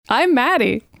I'm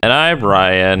Maddie. And I'm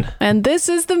Ryan. And this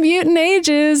is The Mutant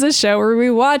Ages, a show where we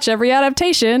watch every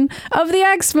adaptation of the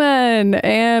X-Men.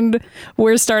 And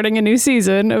we're starting a new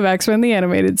season of X-Men the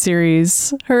Animated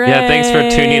Series. Hooray! Yeah, thanks for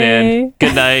tuning in.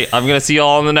 Good night. I'm going to see you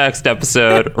all in the next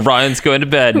episode. Ryan's going to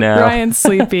bed now. Ryan's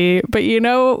sleepy. But you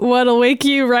know what'll wake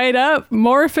you right up?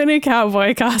 Morph in a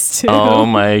cowboy costume. Oh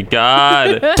my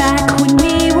God. Back when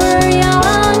we were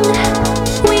young,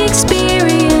 we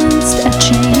experienced a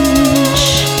change.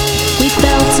 We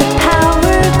felt a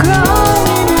power grow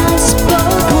in us,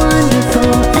 both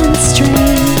wonderful and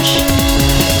strange.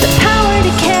 The power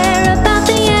to care about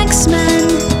the X-Men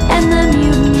and the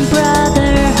Mutant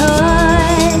Brotherhood.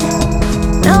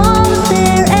 And all of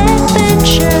their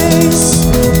adventures,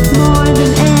 more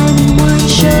than anyone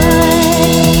should.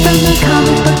 From the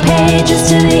comic book pages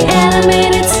to the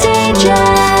animated stages.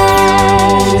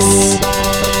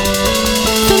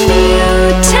 The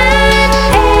Mutant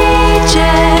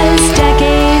Ages,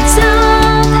 decades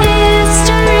of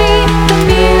history. The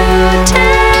Mutant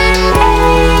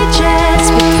Ages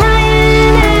with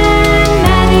Ryan and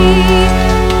Maddie.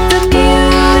 The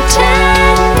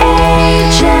Mutant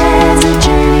Ages, a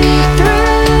journey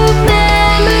through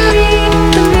memory.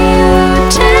 The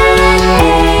Mutant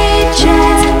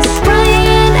Ages with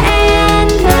Ryan and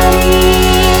Maddie.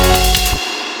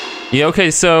 Yeah,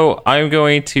 okay, so I'm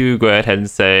going to go ahead and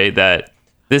say that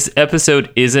this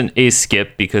episode isn't a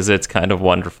skip because it's kind of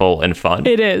wonderful and fun.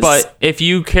 It is. But if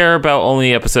you care about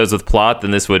only episodes with plot,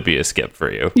 then this would be a skip for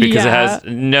you because it has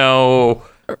no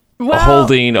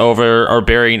holding over or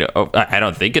bearing. I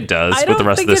don't think it does with the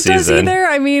rest of the season. I don't think it does either.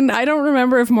 I mean, I don't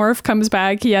remember if Morph comes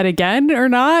back yet again or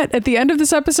not. At the end of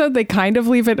this episode, they kind of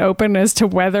leave it open as to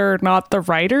whether or not the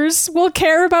writers will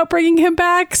care about bringing him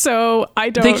back. So I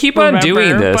don't. They keep on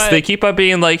doing this. They keep on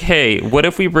being like, "Hey, what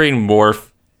if we bring Morph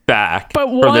back but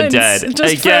from once, the dead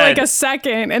just again. for like a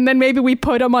second, and then maybe we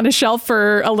put him on a shelf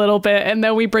for a little bit, and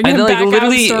then we bring him and back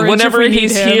literally, out of storage whenever if we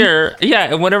he's need him. here,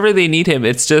 and whenever they need him,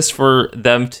 it's just for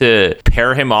them to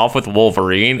pair him off with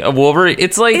Wolverine.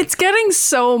 It's like It's getting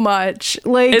so much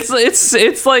like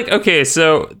it's like, okay,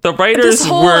 so the writers this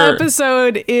whole were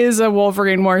episode is a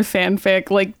Wolverine Morph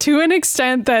fanfic, like to an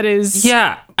extent that is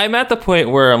I'm at the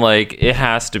point where I'm like, it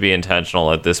has to be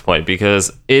intentional at this point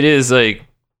because it is like.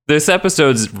 This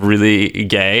episode's really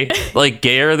gay, like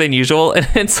gayer than usual. And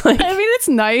it's like, I mean, it's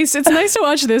nice. It's nice to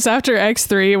watch this after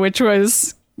X3, which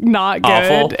was not good.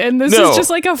 Awful. And this is just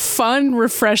like a fun,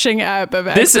 refreshing ep of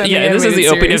X-Men. This is the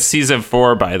opening of series. season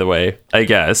 4, by the way, I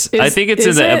guess. I think it's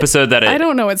in the episode that I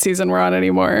don't know what season we're on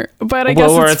anymore, but I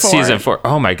guess we're it's at 4. season 4.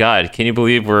 Oh my God. Can you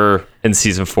believe we're in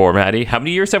season 4, Maddie? How many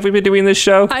years have we been doing this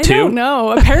show? I 2? don't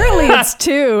know. Apparently it's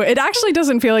 2. It actually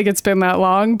doesn't feel like it's been that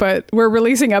long, but we're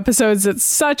releasing episodes at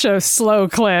such a slow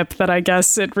clip that I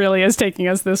guess it really is taking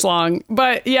us this long.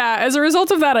 But yeah, as a result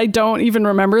of that, I don't even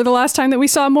remember the last time that we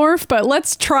saw Morph, but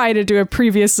let's try to do it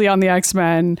previously on the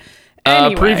X-Men.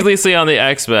 Anyway. Previously on the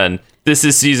X-Men. This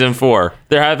is season 4.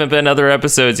 There haven't been other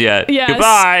episodes yet. Yes.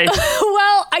 Goodbye.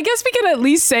 Well, I guess we could at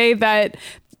least say that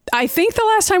I think the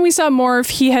last time we saw Morph,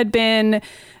 he had been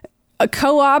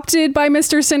co-opted by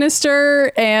Mr.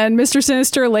 Sinister, and Mr.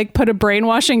 Sinister like put a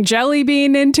brainwashing jelly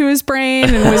bean into his brain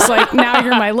and was like, now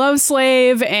you're my love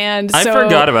slave. And so I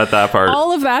forgot about that part.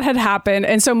 All of that had happened.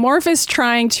 And so Morph is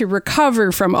trying to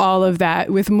recover from all of that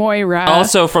with Moira.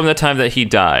 Also from the time that he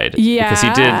died. Yeah. Because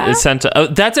he did sent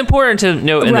that's important to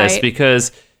note in this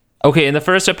because, okay, in the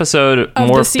first episode, of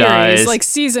Morph the series, dies. like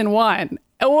season 1.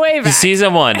 Way back.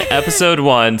 Season 1, episode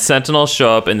 1, Sentinels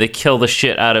show up and they kill the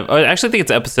shit out of... I actually think it's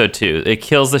episode 2. It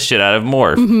kills the shit out of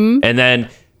Morph. Mm-hmm. And then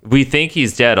we think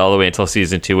he's dead all the way until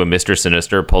season 2 when Mr.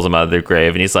 Sinister pulls him out of their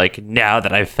grave and he's like, now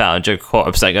that I've found your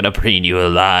corpse, I'm going to bring you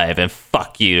alive and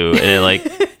fuck you. And then, like,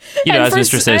 you know, as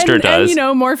Mr. Sinister does. And, you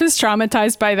know, Morph is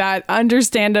traumatized by that,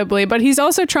 understandably, but he's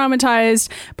also traumatized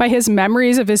by his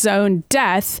memories of his own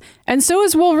death. And so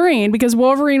is Wolverine, because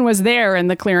Wolverine was there in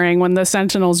the clearing when the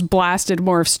Sentinels blasted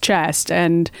Morph's chest.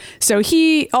 And so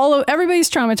everybody's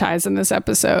traumatized in this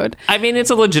episode. I mean,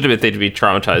 it's a legitimate thing to be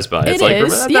traumatized by. It's It like,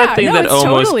 is. remember that thing that it's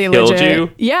almost totally killed legit.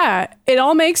 you? Yeah, it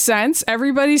all makes sense.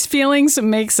 Everybody's feelings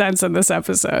make sense in this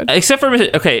episode. Except for,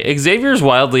 okay, Xavier's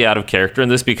wildly out of character in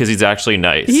this because he's actually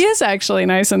nice. He is actually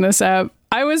nice in this app.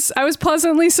 I was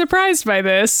pleasantly surprised by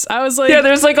this. I was like, yeah,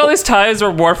 there's like all these times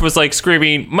where Worf was like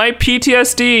screaming, "My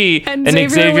PTSD," and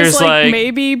Xavier's was like,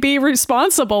 maybe be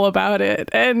responsible about it,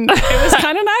 and it was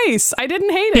kind of nice. I didn't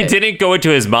hate it. He didn't go into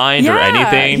his mind or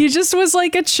anything. He just was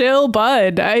like a chill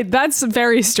bud. That's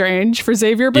very strange for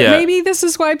Xavier, but maybe this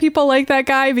is why people like that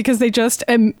guy, because they just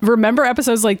remember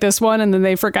episodes like this one and then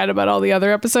they forget about all the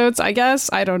other episodes. I guess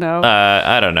I don't know.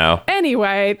 I don't know.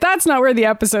 Anyway, that's not where the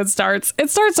episode starts. It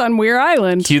starts on Weir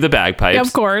Island. Cue the bagpipes.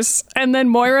 Of course. And then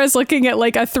Moira's looking at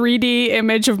like a 3D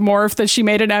image of Morph that she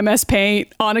made in MS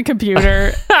Paint on a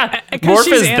computer.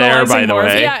 Morph is there, by the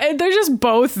way. Yeah, they're just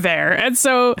both there. And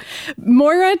so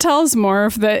Moira tells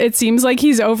Morph that it seems like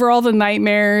he's over all the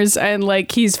nightmares and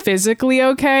like he's physically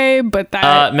okay, but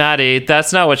that... Maddie,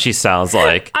 that's not what she sounds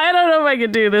like. I don't know if I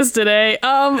can do this today.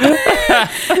 I'm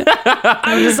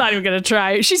just not even going to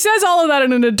try. She says all of that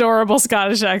in an adorable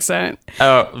Scottish accent.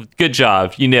 Oh, good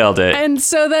job. You nailed it. And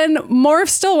so then Morph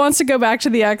still wants to go back to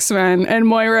the X-Men, and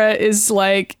Moira is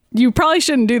like, you probably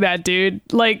shouldn't do that, dude.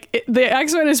 Like, the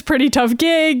X-Men is a pretty tough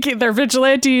gig. They're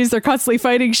vigilantes. They're constantly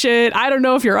fighting shit. I don't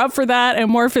know if you're up for that. And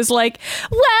Morph is like,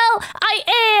 well, I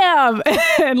am,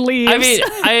 and leaves.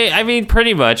 I mean,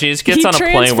 pretty much. He just gets on a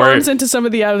plane where... He transforms into some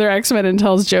of the other X-Men and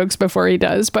tells jokes before he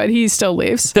does, but he still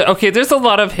leaves. Okay, there's a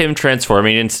lot of him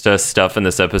transforming into stuff in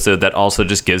this episode that also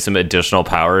just gives him additional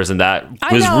powers, and that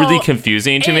was really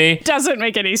confusing to me. It doesn't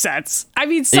make any sense. I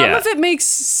mean, some of it makes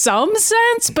some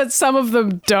sense, but some of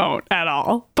them don't at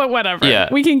all, but whatever.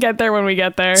 We can get there when we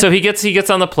get there. So he gets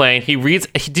on the plane. He reads.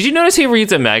 Did you notice he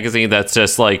reads a magazine that's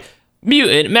just like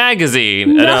Mutant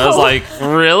Magazine? No. And I was like,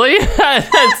 really?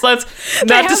 that's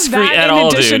not discreet at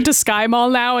all, dude. In addition to Sky Mall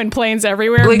now and planes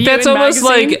everywhere. Like that's almost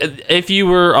magazine. like if you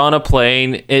were on a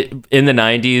plane in the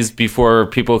 90s before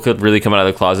people could really come out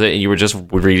of the closet and you were just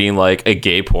reading like a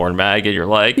gay porn mag and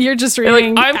you're just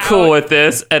reading. Like, I'm cool with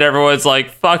this, and everyone's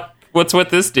like, fuck. What's with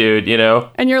this dude, you know?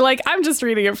 And you're like, I'm just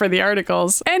reading it for the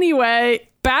articles. Anyway,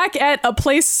 back at a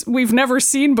place we've never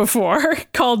seen before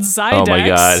called Zydex. Oh my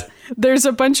God. There's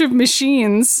a bunch of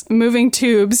machines moving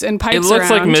tubes and pipes around. It looks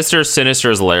like Mr.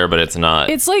 Sinister's lair, but it's not.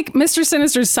 It's like Mr.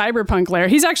 Sinister's cyberpunk lair.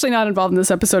 He's actually not involved in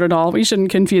this episode at all. We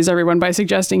shouldn't confuse everyone by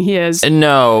suggesting he is.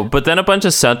 No, but then a bunch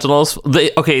of Sentinels,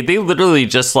 they literally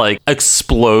just like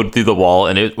explode through the wall,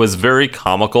 and it was very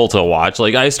comical to watch.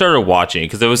 Like I started watching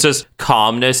because it was just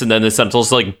calmness, and then the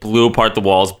Sentinels like blew apart the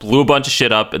walls, blew a bunch of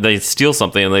shit up, and they steal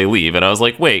something and they leave. And I was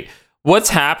like, wait, what's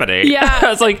happening? Yeah, I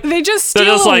was like, they just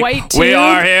steal a white tube. We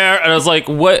are here, and I was like,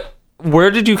 what?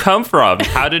 Where did you come from?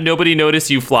 How did nobody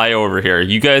notice you fly over here?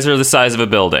 You guys are the size of a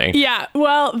building. Yeah,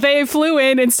 well, they flew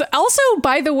in. And so, also,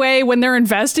 by the way, when they're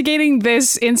investigating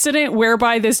this incident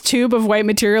whereby this tube of white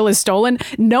material is stolen,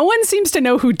 no one seems to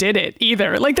know who did it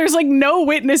either. Like, there's like no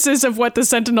witnesses of what the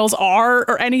Sentinels are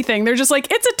or anything. They're just like,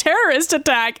 it's a terrorist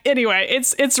attack. Anyway,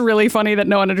 it's really funny that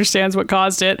no one understands what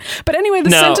caused it. But anyway, the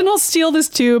Sentinels steal this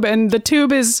tube, and the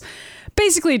tube is...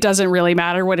 Basically, it doesn't really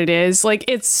matter what it is. Like,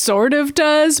 it sort of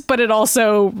does, but it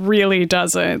also really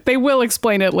doesn't. They will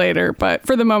explain it later, but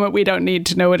for the moment, we don't need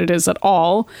to know what it is at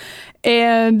all.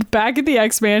 And back at the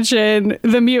X-Mansion,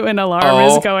 the mutant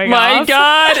alarm is going off. Oh my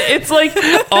God! It's like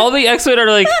all the X-Men are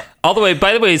like... All the way.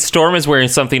 By the way, Storm is wearing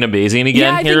something amazing again.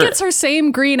 Yeah, I think it's her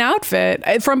same green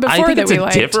outfit from before that we liked. I think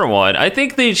it's a different one. I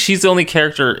think she's the only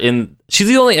character in... She's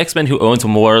the only X-Men who owns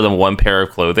more than one pair of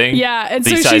clothing. Yeah, and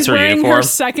so she's wearing her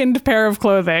second pair of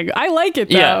clothing. I like it,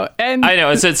 though. Yeah, and I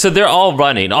know. So they're all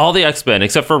running, all the X-Men,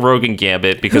 except for Rogue and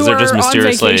Gambit, because they're just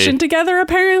mysteriously... on vacation together,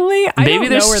 apparently. Maybe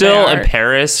they're still in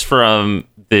Paris from...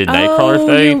 the Nightcrawler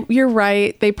thing. You're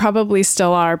right. They probably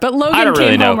still are. But Logan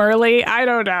came home early. I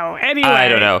don't know. Anyway. I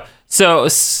don't know. So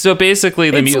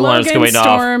basically the mutant alarm's going off.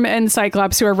 Storm and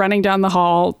Cyclops who are running down the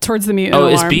hall towards the mutant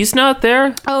alarm. Oh, is Beast not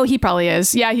there? Oh, he probably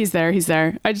is. Yeah, he's there.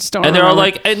 I just don't remember. And they're all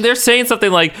like, and they're saying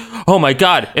something like, oh my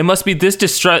God, it must be this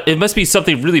distress. It must be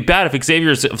something really bad if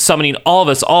Xavier's summoning all of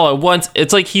us all at once.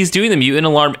 It's like he's doing the mutant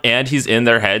alarm and he's in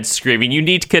their heads screaming, you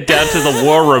need to get down to the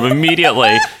war room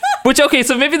immediately. Which, okay,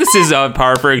 so maybe this is on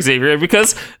par for Xavier,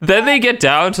 because then they get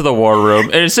down to the war room,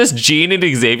 and it's just Jean and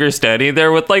Xavier standing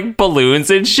there with, like,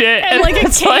 balloons and shit. And like a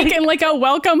cake and, like, a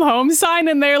welcome home sign,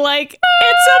 and they're like,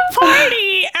 it's a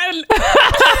party! And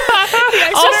the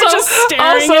X-Men are just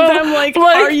staring at them like,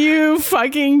 are you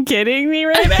fucking kidding me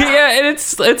right now? Yeah, and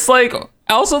it's like...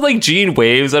 Also, like, Jean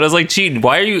waves, and I was like, Jean,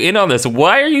 why are you in on this?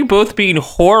 Why are you both being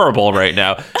horrible right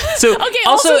now? So okay,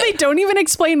 also, they don't even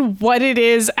explain what it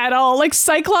is at all. Like,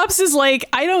 Cyclops is like,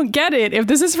 I don't get it. If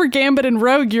this is for Gambit and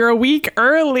Rogue, you're a week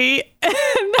early.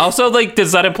 Also, like,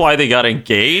 does that imply they got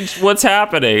engaged? What's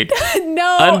happening?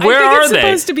 No, And where I think are it's they?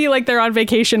 supposed to be like they're on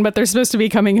vacation, but they're supposed to be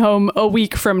coming home a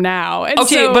week from now. And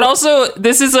Okay, so, but also,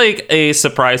 this is like a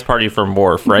surprise party for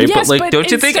Morph, right? Yes, but like, but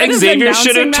don't you think instead of Xavier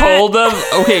should have announcing told them?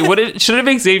 Okay, should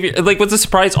have Xavier, like, was the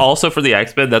surprise also for the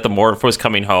X-Men that the Morph was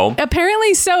coming home?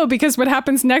 apparently so, because what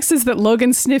happens next is that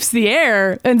Logan sniffs the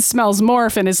air and smells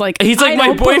Morph and is like, He's like, "I "My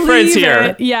don't boyfriend's believe here."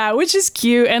 it." Yeah, which is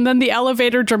cute. And then the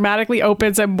elevator dramatically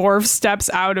opens and Morph steps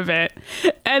out of it.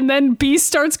 And then Beast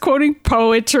starts quoting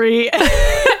poetry.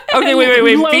 Okay,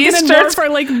 wait. Logan Beast and starts. Morph are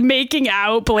like making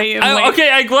out blatantly. Okay,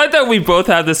 I'm glad that we both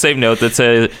have the same note that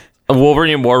says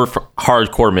Wolverine and Morph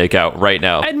hardcore makeout right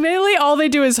now. Admittedly, all they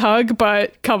do is hug,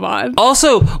 but come on.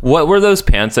 Also, what were those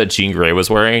pants that Jean Grey was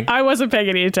wearing? I wasn't paying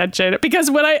any attention because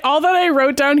all that I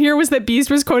wrote down here was that Beast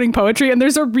was quoting poetry, and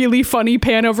there's a really funny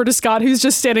pan over to Scott who's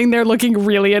just standing there looking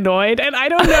really annoyed. And I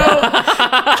don't know.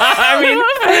 I don't know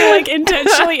if they like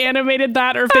intentionally animated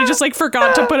that or if they just like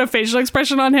forgot to put a facial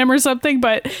expression on him or something.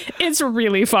 But it's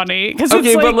really funny because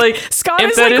Okay, it's but, like, like, Scott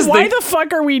if is that like, is why the- the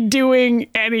fuck are we doing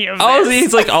any of this? Oh,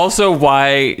 he's like, also,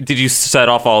 why did you set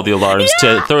off all the alarms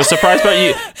to throw a surprise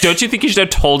party? Don't you think you should have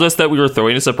told us that we were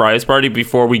throwing a surprise party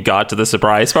before we got to the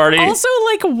surprise party? Also,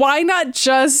 like, why not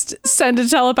just send a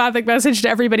telepathic message to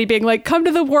everybody being like, come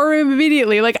to the war room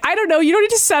immediately? Like, I don't know. You don't need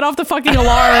to set off the fucking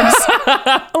alarms.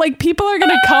 Like, people are going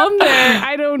to come there.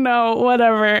 I don't know.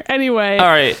 Whatever. Anyway. All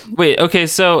right, wait, okay,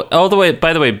 so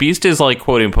by the way, Beast is like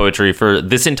quoting poetry for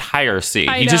this entire scene.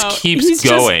 I He know. just keeps He's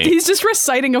going. He's just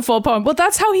reciting a full poem. Well,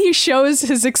 that's how he shows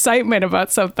his excitement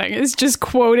about something. Is just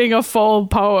quoting a full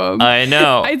poem. I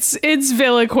know. It's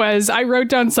Viliquez. I wrote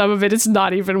down some of it. It's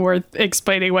not even worth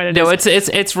explaining what it No, is.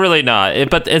 it's really not.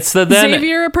 But it's the then.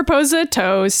 Xavier proposes a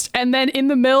toast, and then in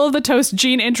the middle of the toast,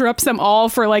 Jean interrupts them all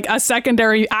for like a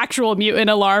secondary actual mutant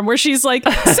alarm where she's like,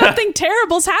 something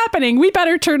terrible's happening. We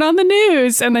better turn on the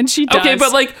news. And then she does. Okay,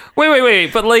 but like,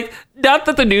 wait, but like, not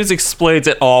that the news explains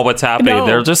at all what's happening. No.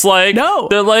 They're just like, No.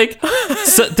 they're like,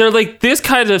 they're like, this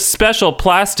kind of special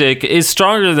plastic is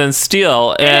stronger than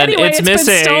steel, and anyway, it's been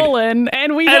missing. stolen,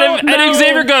 and we don't know. And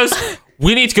Xavier goes,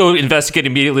 we need to go investigate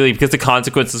immediately because the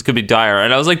consequences could be dire.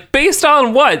 And I was like, based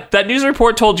on what? That news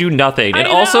report told you nothing. And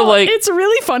I also, know. like, it's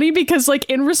really funny because, like,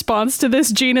 in response to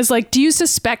this, Jean is like, do you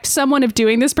suspect someone of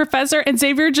doing this, Professor? And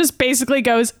Xavier just basically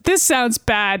goes, this sounds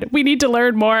bad. We need to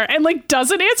learn more. And, like,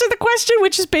 doesn't answer the question,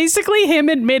 which is basically him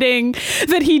admitting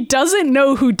that he doesn't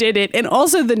know who did it. And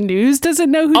also the news doesn't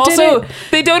know who did it. also,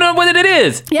 they don't know what it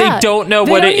is. Yeah. They don't know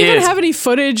what it They don't even is. have any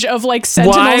footage of, like,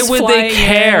 Sentinels Why would flying they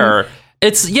care? in.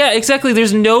 Yeah, exactly.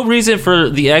 There's no reason for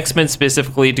the X-Men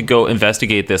specifically to go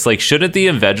investigate this. Like, shouldn't the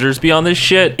Avengers be on this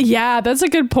shit? Yeah, that's a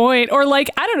good point. Or, like,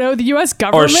 I don't know, the U.S. Or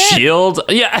government. S.H.I.E.L.D.?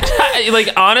 Yeah, like,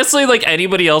 honestly, like,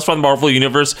 anybody else from the Marvel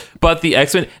Universe but the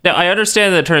X-Men. Now, I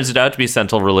understand that it turns out to be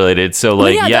Sentinel-related, so,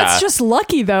 like, yeah, yeah. that's just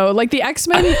lucky though. Like the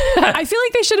X-Men, I feel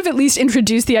like they should have at least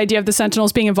introduced the idea of the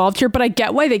Sentinels being involved here, but I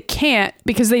get why they can't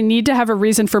because they need to have a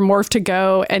reason for Morph to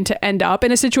go and to end up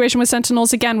in a situation with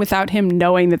Sentinels again without him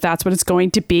knowing that that's what it's going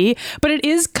to be. But it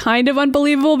is kind of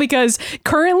unbelievable because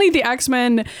currently the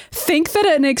X-Men think that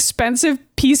an expensive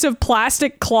piece of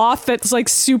plastic cloth that's like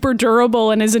super durable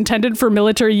and is intended for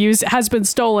military use has been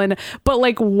stolen. But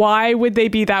like, why would they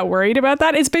be that worried about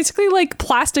that? It's basically like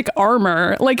plastic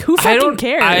armor. Like, who fucking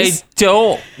cares? I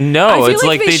don't know. I feel It's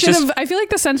like like they should just. have. I feel like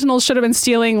the Sentinels should have been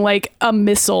stealing like a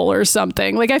missile or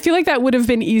something. Like I feel like that would have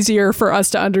been easier for us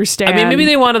to understand. I mean, maybe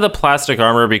they wanted the plastic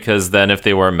armor because then if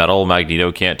they were metal,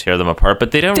 Magneto can't tear them apart.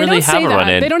 But they don't They really don't have say a that.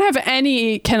 run-in. They don't have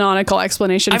any canonical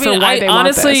explanation I for mean, why they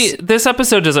honestly, want this. this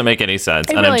episode doesn't make any sense,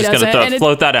 It and I'm really just going doesn't, and to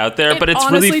float that out there. But it's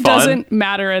honestly really fun. doesn't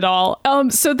matter at all.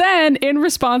 So then, in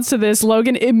response to this,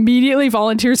 Logan immediately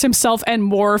volunteers himself and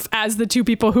Morph as the two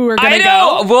people who are going I to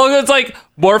know. go. Well, it's like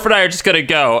Morph and I are just gonna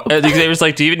go. And Xavier's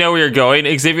like, "Do you even know where you're going?"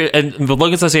 Xavier and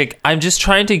Logan says, like, "I'm just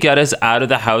trying to get us out of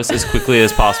the house as quickly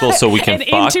as possible so we can And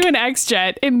fuck." into an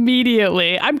X-Jet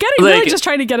immediately. I'm getting Like- really just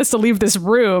trying to get us to leave this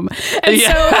room. And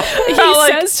Yeah. so he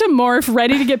Like- says to Morph,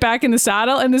 ready to get back in the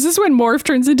saddle. And this is when Morph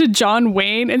turns into John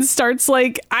Wayne and starts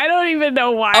like, I don't even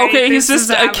know why. Okay, he's this is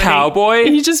just a happening. cowboy.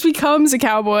 He just becomes a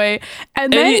cowboy.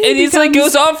 And then And he's like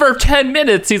goes on for 10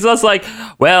 minutes. He's just like,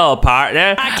 "Well,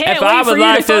 partner, I can't if wait I for would you to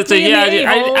like fuck me in the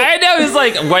a-hole." I know." He's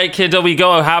like, "Wait, kid, till we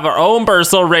go and have our own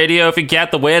personal radio if you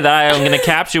get the way that I am going to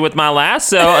capture you with my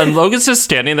lasso." And Logan's just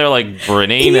standing there like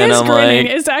grinning, He and is I'm grinning.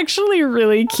 like, It's actually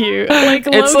really cute. Like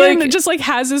It's Logan like- just like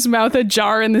has his mouth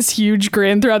ajar in this huge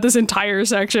grin throughout this entire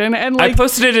section. And like I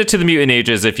posted it to the Mutant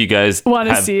Ages if you guys want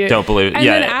to see it. don't believe it. And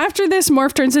Yeah. then after this,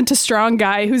 Morph turns into Strong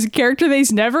Guy, who's a character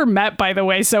they've never met, by the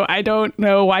way. So I don't don't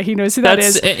know why he knows who that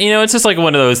is. It's just like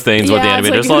one of those things where the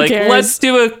animator's like, let's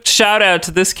do a shout out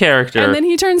to this character. And then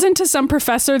he turns into some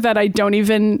professor that I don't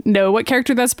even know what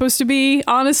character that's supposed to be,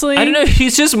 honestly. I don't know.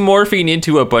 He's just morphing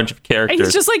into a bunch of characters.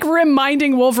 He's just like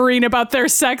reminding Wolverine about their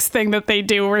sex thing that they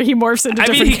do where he morphs into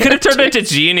different he could have turned into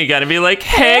Jean again and be like,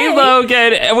 hey,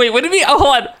 Logan. Wait, would it be, hold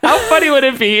on. How funny would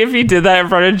it be if he did that in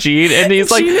front of Jean and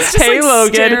he's like, hey,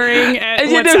 Logan. Staring at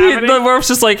and what's happening. The morph's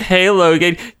just like, hey,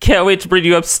 Logan, can't wait to bring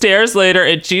you upstairs later.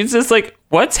 And Jean's just like,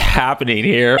 what's happening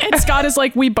here? And Scott is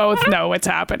like, we both know what's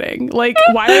happening. Like,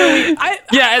 why are we?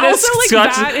 And also, like,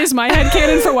 Scott's that is my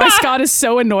headcanon for why Scott is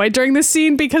so annoyed during this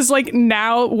scene, because, like,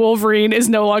 now Wolverine is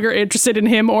no longer interested in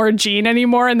him or Jean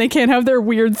anymore, and they can't have their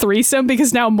weird threesome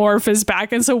because now Morph is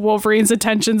back, and so Wolverine's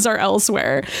attentions are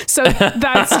elsewhere. So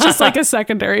that's just, like, a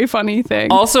secondary funny thing.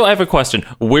 Also, I have a question.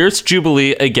 Where's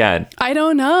Jubilee again? I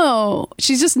don't know.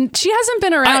 She hasn't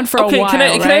been around for a while, can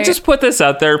I just put this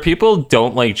out there? People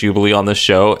don't like Jubilee on the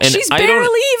show, and she's barely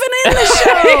even in the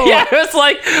show. Yeah, it's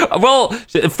like, well,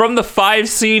 from the 5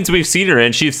 scenes we've seen her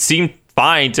in, she seemed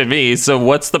fine to me. So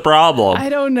what's the problem? I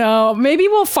don't know. Maybe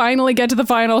we'll finally get to the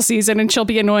final season and she'll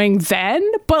be annoying then.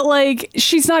 But like,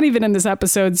 she's not even in this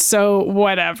episode, so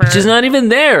whatever. She's not even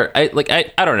there. I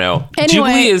don't know. Anyway,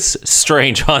 Jubilee is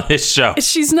strange on this show.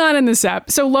 She's not in this app.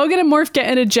 So Logan and Morph get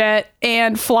in a jet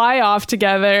and fly off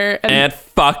together. And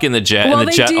fuck in the jet. Well, and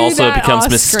the jet also becomes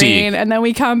Mystique. And then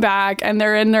we come back and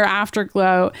they're in their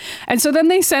afterglow. And so then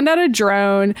they send out a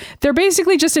drone. They're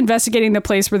basically just investigating the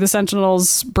place where the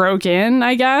Sentinels broke in,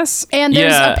 I guess. And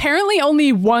there's apparently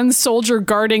only one soldier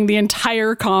guarding the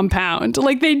entire compound.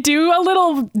 Like, they do a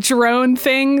little drone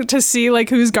thing to see like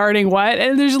who's guarding what.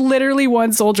 And there's literally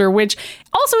one soldier, which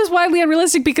also is widely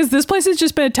unrealistic because this place has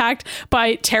just been attacked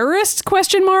by terrorists, ?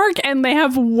 And they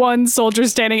have one soldier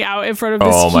standing out in front of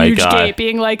this huge gate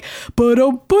being like,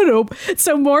 ba-dum, ba-dum.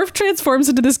 So Morph transforms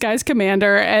into this guy's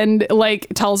commander and like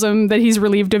tells him that he's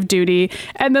relieved of duty.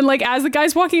 And then like as the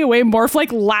guy's walking away, Morph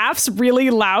like laughs really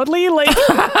loudly. Like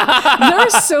there are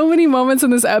so many moments in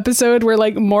this episode where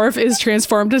like Morph is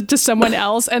transformed into someone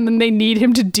else and then they need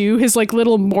him to do his like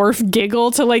little Morph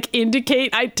giggle to like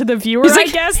indicate to the viewer, I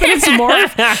guess, that it's Morph.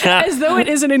 As though it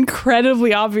isn't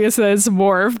incredibly obvious that it's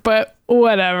Morph, but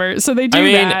whatever. So they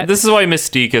do that. This is why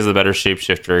Mystique is a better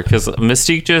shapeshifter, because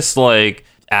Mystique just like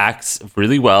acts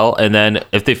really well, and then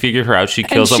if they figure her out, she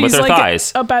kills them with her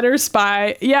thighs. A better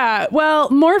spy. Yeah. Well,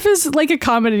 Morph is like a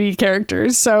comedy character,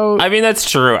 so I mean that's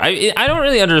true. I don't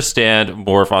really understand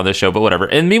Morph on this show, but whatever.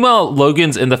 And meanwhile,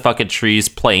 Logan's in the fucking trees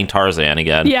playing Tarzan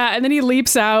again. Yeah, and then he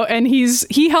leaps out and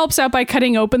he helps out by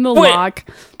cutting open the lock.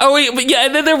 Oh wait, but yeah,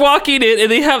 and then they're walking in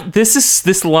and they have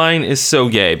this line is so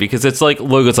gay because it's like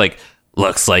Logan's like,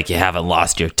 looks like you haven't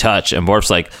lost your touch, and Morph's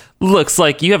like, looks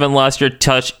like you haven't lost your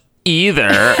touch either.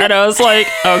 And I was like,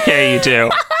 okay, you do.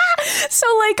 So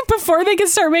like before they can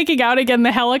start making out again,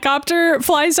 the helicopter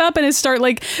flies up and it start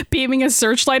like beaming a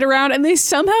searchlight around, and they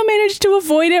somehow manage to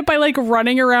avoid it by like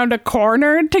running around a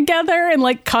corner together and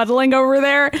like cuddling over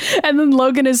there. And then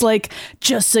Logan is like,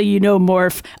 just so you know,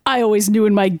 Morph, I always knew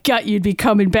in my gut you'd be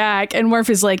coming back. And Morph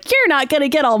is like, you're not gonna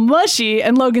get all mushy.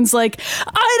 And Logan's like,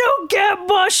 I don't get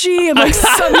mushy, and like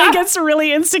suddenly gets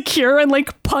really insecure and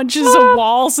like punches a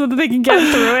wall so that they can get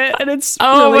through it. And it's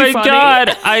really funny.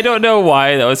 God, I don't know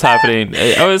why that was happening.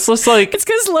 I was just like, it's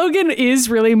because Logan is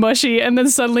really mushy and then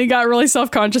suddenly got really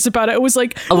self-conscious about it. It was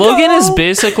like, Logan is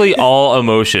basically all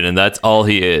emotion, and that's all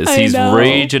he is. He's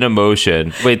rage and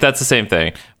emotion. Wait, that's the same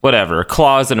thing. Whatever.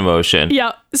 Claws and emotion.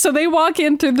 Yeah. So they walk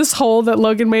in through this hole that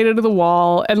Logan made into the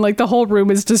wall, and like the whole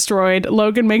room is destroyed.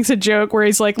 Logan makes a joke where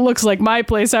he's like, looks like my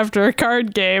place after a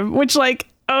card game, which like,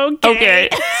 okay.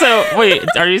 So wait,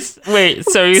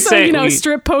 so you say, you know,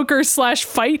 strip poker /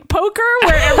 fight poker,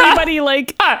 where everybody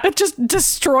like just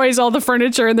destroys all the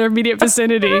furniture in their immediate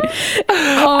vicinity.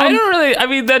 I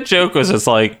mean, that joke was just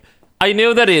like, I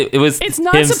knew that it was. It's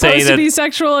not supposed to be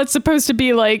sexual. It's supposed to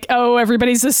be like, oh,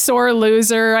 everybody's a sore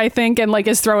loser, I think, and like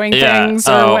is throwing things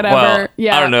or whatever. Well,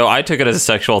 yeah, I don't know. I took it as a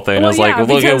sexual thing. I was like,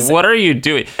 Logan, what are you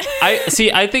doing? I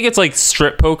think it's like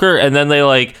strip poker, and then they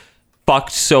like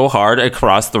fucked so hard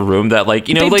across the room that like,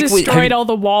 you know, they like destroyed all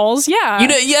the walls.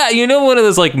 Yeah. You know one of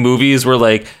those like movies where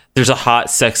like there's a hot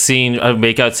sex scene, a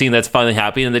makeout scene that's finally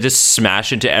happening, and they just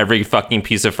smash into every fucking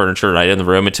piece of furniture right in the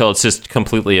room until it's just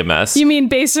completely a mess. You mean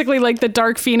basically like the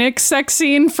Dark Phoenix sex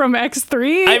scene from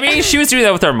X3? I mean, she was doing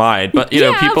that with her mind, but you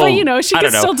know, people. But you know, she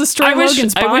could still destroy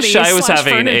Logan's body. I wish I was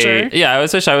having furniture. I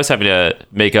wish I was having a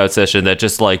makeout session that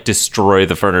just like destroy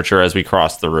the furniture as we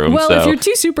cross the room. Well, if you're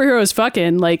two superheroes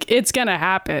fucking, like it's gonna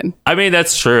happen. I mean,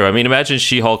 that's true. I mean, imagine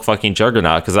She-Hulk fucking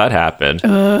Juggernaut, because that happened.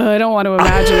 I don't want to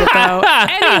imagine it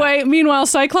though. Anyway, meanwhile,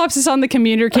 Cyclops is on the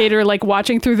communicator, like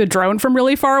watching through the drone from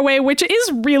really far away, which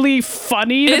is really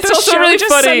funny. It's the also show really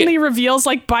just funny. suddenly reveals,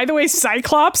 like, by the way,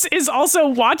 Cyclops is also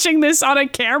watching this on a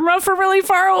camera from really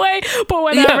far away. But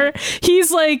whatever. Yeah.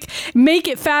 He's like, make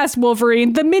it fast,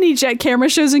 Wolverine. The mini jet camera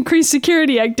shows increased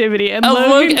security activity. And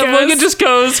Logan goes, Logan just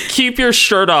goes, keep your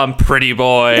shirt on, pretty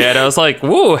boy. And I was like,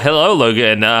 whoa, hello,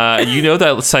 Logan. You know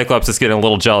that Cyclops is getting a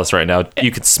little jealous right now.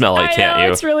 You can smell it, can't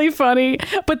you? It's really funny.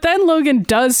 But then Logan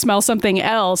does smell something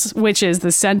else, which is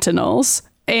the Sentinels.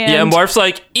 And yeah, Morph's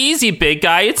like, easy, big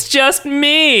guy, it's just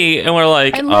me. And we're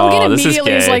like, And Logan this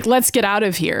immediately is is gay. like, let's get out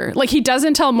of here. Like, he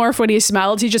doesn't tell Morph what he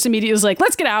smelled. He just immediately is like,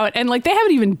 let's get out. And like, they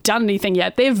haven't even done anything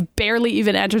yet. They've barely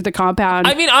even entered the compound.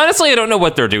 I mean, honestly, I don't know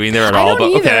what they're doing there at I all,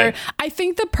 don't but either. okay. I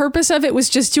think the purpose of it was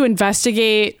just to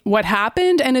investigate what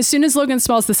happened. And as soon as Logan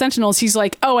smells the Sentinels, he's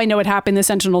like, oh, I know what happened. The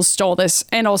Sentinels stole this.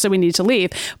 And also we need to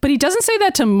leave. But he doesn't say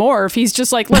that to Morph. He's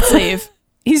just like, let's leave.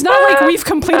 He's not like, we've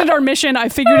completed our mission. I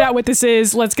figured out what this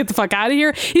is. Let's get the fuck out of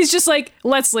here. He's just like,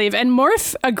 let's leave. And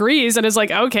Morph agrees and is like,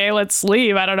 okay, let's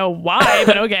leave. I don't know why,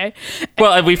 but okay.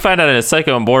 Well, and we find out in a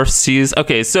second when Morph sees...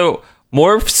 Okay, so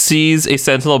Morph sees a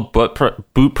Sentinel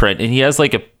boot print, and he has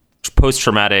like a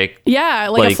post-traumatic... Yeah,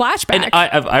 like a flashback. And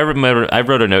I remember, I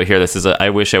wrote a note here. This is I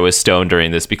wish I was stoned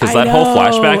during this, because I that whole know,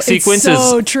 flashback it's sequence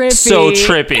so is trippy. so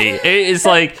trippy. It is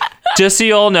like... Just so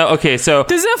you all know, okay, so...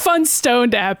 This is a fun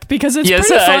stoned app because it's Yes,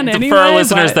 pretty fun anyway. for our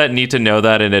listeners but- that need to know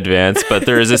that in advance, but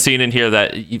there is a scene in here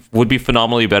that would be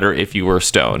phenomenally better if you were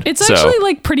stoned. It's So- actually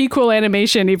like pretty cool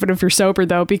animation, even if you're sober,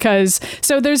 though, because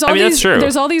so there's all I mean, that's these true.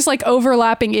 there's all these like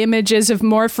overlapping images of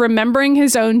Morph remembering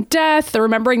his own death,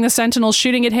 remembering the Sentinels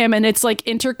shooting at him, and it's like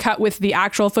intercut with the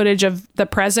actual footage of the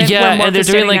present. Yeah, where Morph and they're is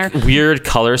doing standing like there. weird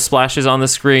color splashes on the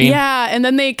screen. Yeah, and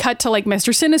then they cut to like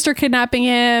Mr. Sinister kidnapping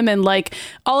him and like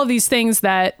all of these things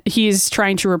that he's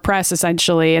trying to repress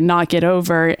essentially and not get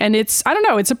over. And it's, I don't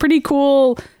know, it's a pretty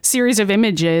cool series of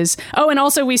images. Oh, and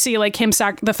also we see like him,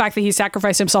 the fact that he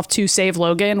sacrificed himself to save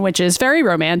Logan, which is very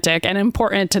romantic and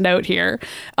important to note here.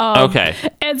 Okay.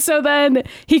 And so then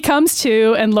he comes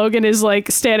to, and Logan is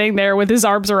like standing there with his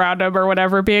arms around him or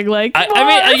whatever, being like, I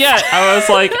mean, yeah, I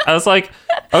was like,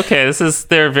 okay,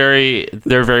 they're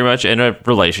very much in a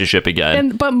relationship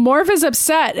again. But Morph is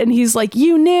upset and he's like,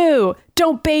 you knew,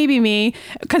 don't baby me,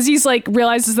 because he's like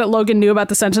realizes that Logan knew about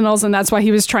the Sentinels and that's why he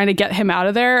was trying to get him out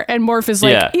of there. And Morph is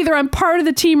like, Yeah. either I'm part of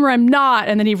the team or I'm not.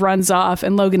 And then he runs off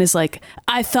and Logan is like,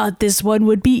 I thought this one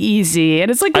would be easy. And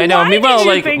it's like, I know. why Meanwhile, did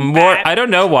you like think Morph, that? I don't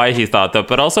know why he thought that,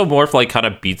 but also Morph like kind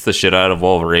of beats the shit out of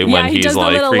Wolverine Yeah, when he he's does the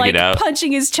like little freaking like out.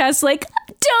 punching his chest like,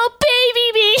 don't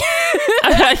baby me.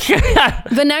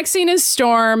 The next scene is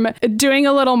Storm doing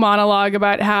a little monologue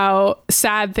about how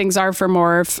sad things are for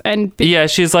Morph. And Yeah,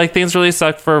 she's like, things really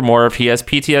suck for Morph. He has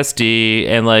PTSD,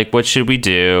 and like, what should we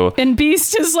do? And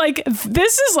Beast is like,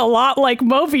 this is a lot like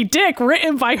Moby Dick,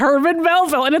 written by Herman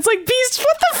Melville. And it's like, Beast,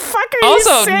 what the fuck are you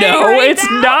Also, saying no, right it's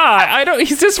now? not. I don't.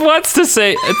 He just wants to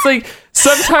say. It's like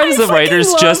sometimes I the writers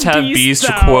fucking just love have Beast, Beast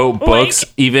though. quote Like- books,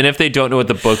 even if they don't know what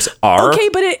the books are. Okay,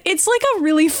 but it's like a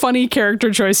really funny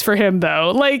character choice for him,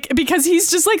 though. Like, because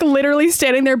he's just like literally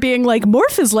standing there being like,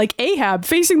 Morph is like Ahab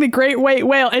facing the great white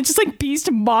whale. And it's just like Beast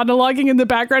monologuing in the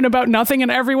background about nothing.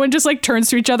 And everyone just like turns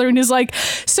to each other and is like,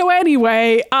 so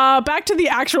anyway, back to the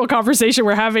actual conversation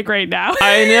we're having right now.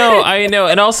 I know.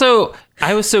 And also,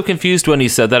 I was so confused when he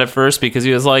said that at first, because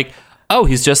he was like, oh,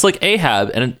 he's just like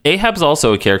Ahab. And Ahab's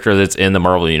also a character that's in the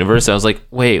Marvel Universe. And I was like,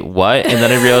 wait, what? And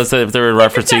then I realized that if they were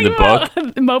referencing the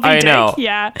book. Moby I Dick, know.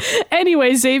 yeah.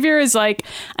 Anyway, Xavier is like,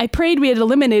 I prayed we had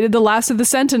eliminated the last of the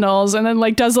Sentinels, and then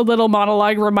like does a little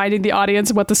monologue reminding the audience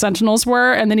of what the Sentinels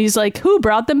were, and then he's like, who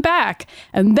brought them back?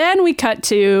 And then we cut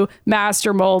to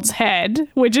Master Mold's head,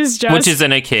 which is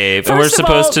in a cave. And we're first of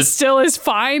supposed all, to... still is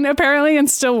fine apparently and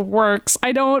still works.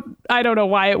 I don't know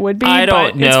why it would be. I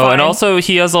don't but it's know. fine. And also,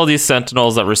 he has all these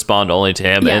Sentinels that respond only to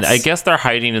him. And Yes. I guess they're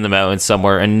hiding in the mountains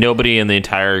somewhere, and nobody in the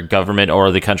entire government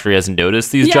or the country has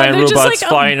noticed these giant they're just robots like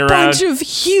flying a around. bunch of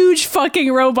huge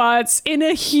fucking robots in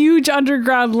a huge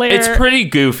underground lair. It's pretty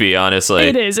goofy, honestly.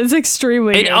 It is. It's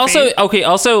extremely And goofy.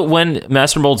 also when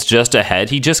Master Mold's just ahead,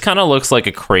 he just kind of looks like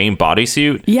a crane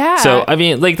bodysuit. Yeah. So, I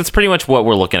mean, like, that's pretty much what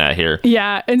we're looking at here.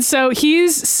 Yeah, and so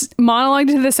he's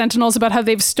monologuing to the Sentinels about how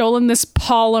they've stolen this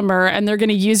polymer and they're going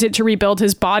to use it to rebuild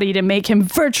his body to make him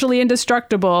virtually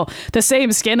indestructible. The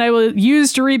same skin I will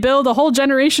use to rebuild a whole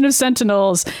generation of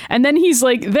Sentinels. And then he's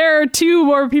like, there are 2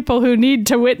 more people who need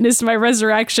to witness my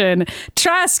resurrection,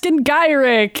 Trask and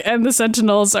Gyrick. And the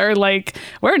Sentinels are like,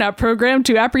 we're not programmed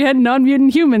to apprehend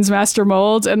non-mutant humans, Master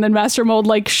Mold. And then Master Mold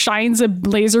like shines a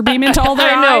laser beam into all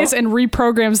their eyes and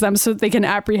reprograms them so that they can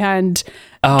apprehend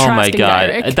Trask my and God.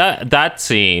 Gyrick. That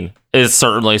scene is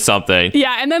certainly something.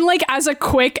 Yeah, and then like as a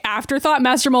quick afterthought,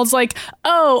 Master Mold's like,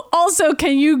 oh, also,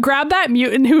 can you grab that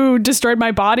mutant who destroyed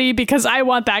my body? Because I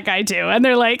want that guy too. And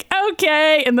they're like,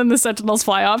 okay. And then the Sentinels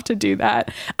fly off to do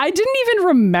that. I didn't even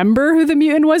remember who the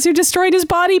mutant was who destroyed his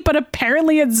body, but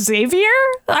apparently it's Xavier.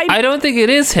 I don't think it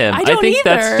is him. I think either.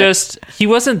 That's just, he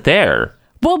wasn't there.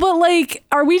 Well, but like,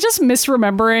 are we just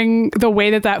misremembering the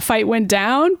way that fight went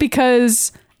down?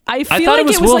 Because I feel like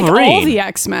it was like all the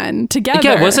X-Men together.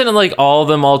 Yeah, wasn't it like all of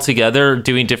them all together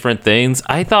doing different things?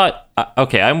 I thought,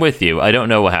 okay, I'm with you. I don't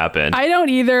know what happened. I don't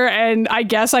either, and I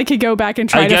guess I could go back and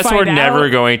try to find out. I guess we're never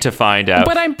going to find out.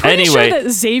 But I'm pretty sure that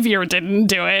Xavier didn't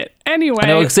do it. Anyway.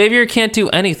 No, Xavier can't do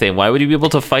anything. Why would he be able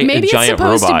to fight a giant robot? Maybe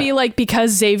it's supposed to be like because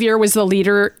Xavier was the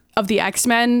leader of the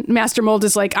X-Men, Master Mold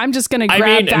is like, I'm just going to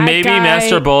grab that guy. Maybe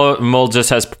Master Mold just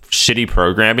has shitty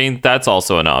programming. That's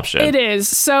also an option. It is.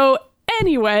 So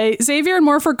anyway, Xavier and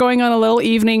Morph are going on a little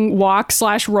evening walk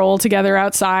 / roll together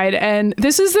outside. And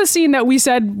this is the scene that we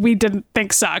said we didn't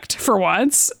think sucked for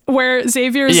once, where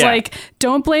Xavier's like,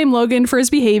 don't blame Logan for his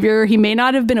behavior. He may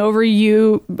not have been over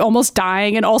you almost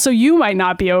dying. And also you might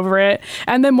not be over it.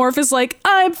 And then Morph is like,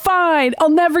 I'm fine. I'll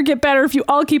never get better if you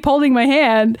all keep holding my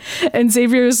hand. And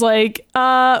Xavier's like,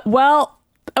 well,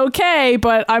 okay,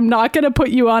 but I'm not going to put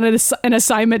you on an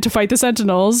assignment to fight the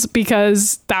Sentinels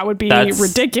because that would be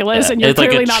ridiculous and you're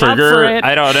clearly not up for it.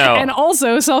 I don't know. And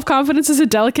also, self-confidence is a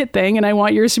delicate thing and I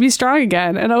want yours to be strong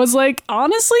again. And I was like,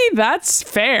 honestly, that's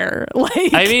fair.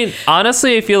 Like, I mean,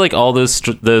 honestly, I feel like all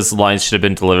those lines should have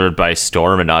been delivered by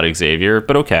Storm and not Xavier,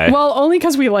 but okay. Well, only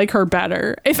because we like her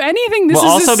better. If anything, this is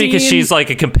also a scene, because she's like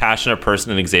a compassionate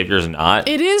person and Xavier's not.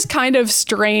 It is kind of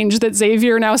strange that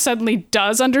Xavier now suddenly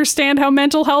does understand how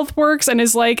mental health works and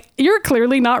is like, you're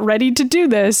clearly not ready to do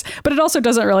this. But it also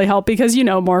doesn't really help because, you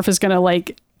know, Morph is going to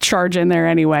like charge in there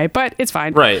anyway, but it's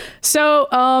fine. Right. So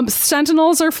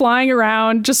Sentinels are flying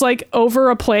around just like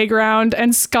over a playground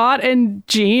and Scott and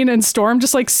Jean and Storm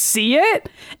just like see it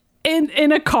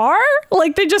in a car.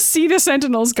 Like they just see the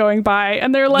Sentinels going by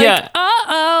and they're like,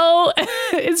 uh-oh.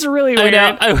 It's really weird.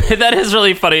 I know. That is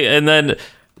really funny. And then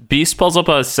Beast pulls up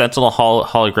a Sentinel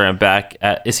hologram back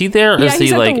at... Is he there? Yeah,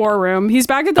 he's at the war room. He's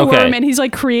back at the war room and he's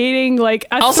like creating like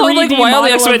a also 3D like why are the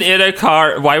model X-Men in a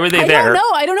car? Why were they there?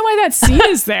 I don't know why that scene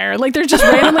is there. Like there's just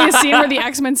randomly a scene where the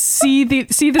X-Men see the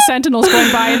Sentinels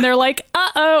going by and they're like,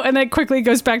 uh-oh, and then quickly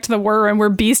goes back to the war room where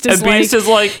Beast is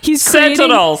he's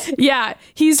Sentinels.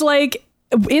 He's like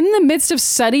in the midst of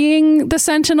studying the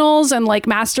Sentinels and like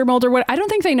Master Mold or what, I don't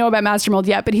think they know about Master Mold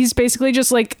yet, but he's basically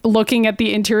just like looking at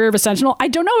the interior of a Sentinel. I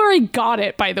don't know where he got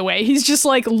it, by the way. He's just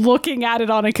like looking at it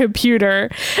on a computer.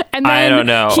 And then I don't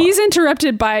know. He's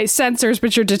interrupted by sensors,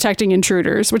 which are detecting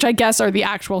intruders, which I guess are the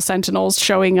actual Sentinels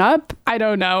showing up. I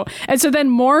don't know. And so then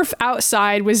Morph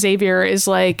outside with Xavier is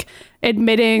like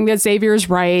admitting that Xavier's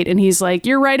right. And he's like,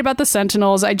 you're right about the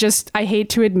Sentinels. I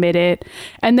hate to admit it.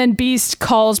 And then Beast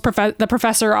calls the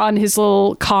professor on his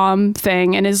little comm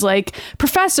thing and is like,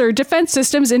 Professor, defense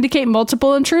systems indicate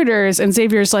multiple intruders. And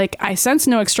Xavier's like, I sense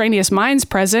no extraneous minds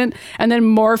present. And then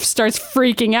Morph starts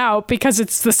freaking out because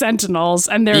it's the Sentinels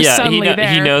and they're suddenly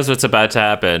there. He knows what's about to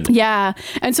happen. Yeah.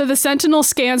 And so the Sentinel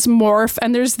scans Morph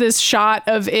and there's this shot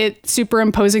of it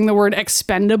superimposing the word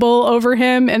expendable over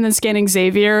him and then scanning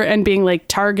Xavier and being like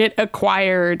target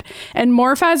acquired. And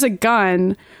Morph has a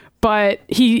gun, but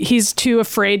he's too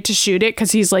afraid to shoot it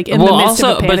because he's like in the midst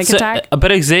of a panic attack.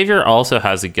 But Xavier also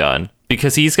has a gun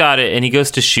because he's got it and he goes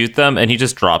to shoot them and he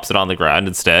just drops it on the ground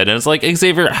instead. And it's like,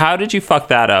 Xavier, how did you fuck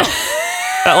that up?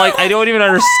 Like, I don't even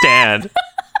understand.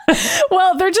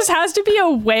 Well, there just has to be a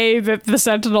way that the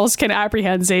Sentinels can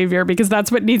apprehend Xavier because that's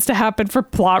what needs to happen for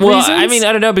plot reasons. Well, I mean,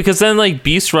 I don't know, because then like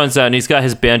Beast runs out and he's got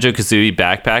his Banjo-Kazooie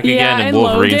backpack again and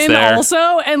Wolverine's Logan there. Also,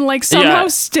 and like somehow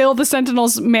still the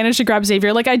Sentinels manage to grab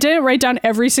Xavier. Like I didn't write down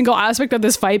every single aspect of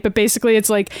this fight, but basically it's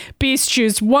like Beast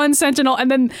shoots one Sentinel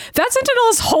and then that Sentinel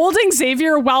is holding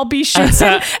Xavier while Beast shoots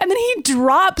him and then he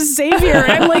drops Xavier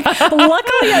and like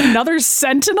luckily another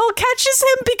Sentinel catches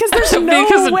him because there's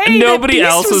no way nobody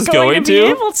else was was going to be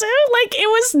able to. Like, it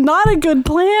was not a good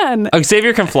plan.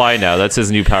 Xavier can fly now. That's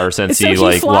his new power since So he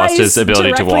flies lost his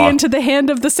ability to directly walk. into the hand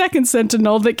of the second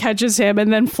Sentinel that catches him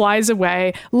and then flies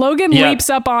away. Logan leaps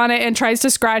up on it and tries to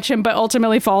scratch him, but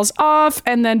ultimately falls off.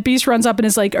 And then Beast runs up and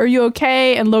is like, "Are you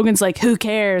okay?" And Logan's like, "Who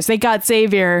cares? They got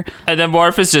Xavier." And then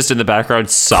Morph is just in the background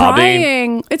sobbing.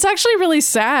 Crying. It's actually really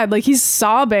sad. Like, he's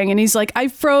sobbing and he's like, "I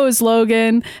froze,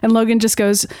 Logan." And Logan just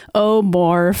goes, "Oh,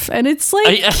 Morph." And it's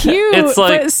like cute, It's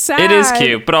like, but sad. it is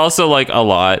cute, but also like a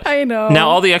lot. I know. Now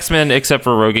all the X-Men except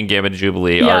for Rogue and Gambit and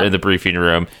Jubilee are in the briefing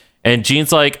room, and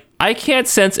Jean's like, "I can't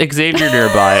sense Xavier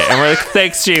nearby." And we're like,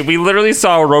 "Thanks, Jean. We literally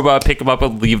saw a robot pick him up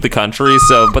and leave the country,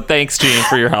 but thanks, Jean,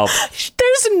 for your help."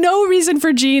 There's no reason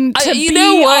for Jean to be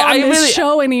on this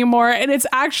show anymore, and it's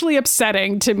actually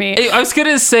upsetting to me. I was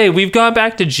gonna say, we've gone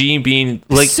back to Jean being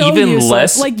like so even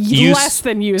useless, less less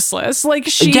than useless. Like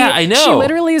I know. She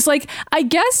literally is like, "I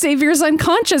guess Xavier's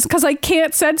unconscious because I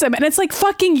can't sense him," and it's like,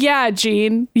 fucking yeah,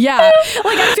 Jean, yeah.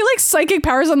 Like, I feel like psychic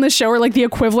powers on this show are like the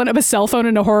equivalent of a cell phone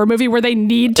in a horror movie where they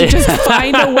need to just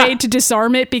find a way to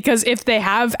disarm it, because if they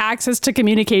have access to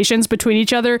communications between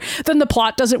each other, then the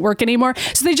plot doesn't work anymore.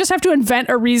 So they just have to invent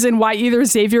a reason why either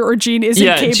Xavier or Jean isn't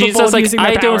capable of using their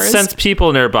powers. I don't sense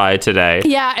people nearby today.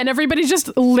 Yeah, and everybody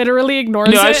just literally ignores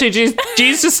it. No, actually,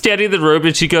 Jean's just standing in the room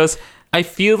and she goes, "I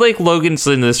feel like Logan's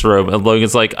in this room," and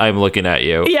Logan's like, "I'm looking at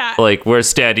you." Yeah. Like, we're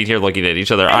standing here looking at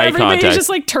each other, and eye everybody contact. just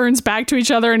like turns back to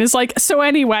each other and is like, "So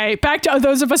anyway, back to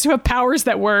those of us who have powers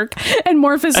that work." And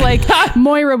Morph is like,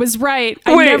 "Moira was right.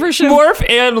 I never should." Morph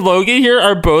and Logan here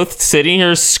are both sitting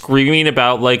here screaming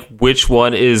about like which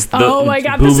one is the Oh my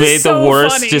God, who this is made so the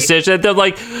worst funny. decision. They're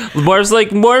like, Morph's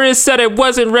like, "Moira said it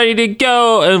wasn't ready to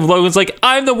go," and Logan's like,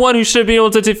 "I'm the one who should be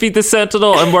able to defeat the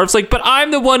Sentinel," and Morph's like, "But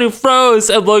I'm the one who froze,"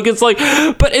 and Logan's like,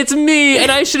 "But it's me,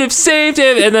 and I should have saved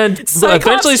him." And then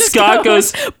eventually Scott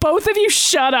goes, "Both of you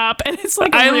shut up." And it's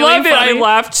like, I really love it. funny. I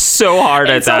laughed so hard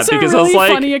at that also because really I was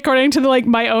like, funny according to like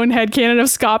my own headcanon of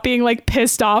Scott being like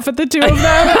pissed off at the two of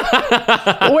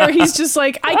them, where he's just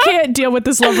like, "I can't deal with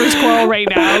this lovers quarrel right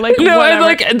now." Like, no, whatever. and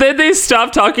like then they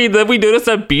stop talking. Then we notice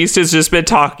that Beast has just been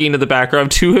talking in the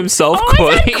background to himself,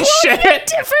 quoting shit. A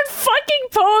different fucking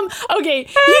poem. Okay,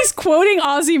 he's quoting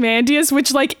Ozymandias,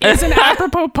 which like is an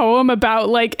apropos poem about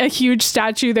like a huge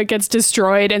statue that gets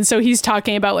destroyed, and so he's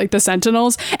talking about like the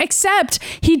Sentinels, except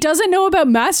he doesn't know about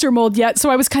Master Mold yet. So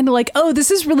I was kind of like, oh,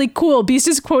 this is really cool. Beast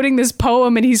is quoting this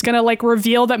poem and he's gonna like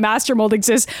reveal that Master Mold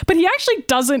exists, but he actually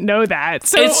doesn't know that.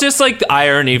 So it's just like the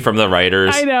irony from the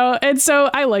writers. I know, and so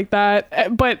I like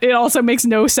that, but it also makes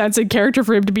no sense in character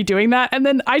for him to be doing that. And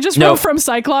then I just wrote from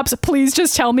Cyclops, "Please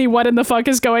just tell me what in the fuck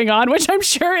is going on," which I'm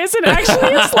sure isn't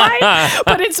actually his line,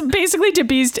 but it's basically to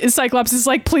Beast. Cyclops is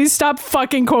like, "Please stop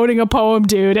fucking quoting a poem,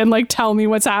 dude, and like tell me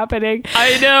what's happening."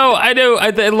 I know.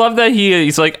 I love that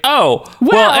he's like, "Oh,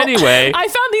 well, anyway, I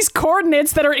found these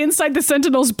coordinates that are inside the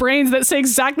Sentinels' brains that say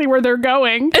exactly where they're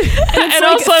going." And like,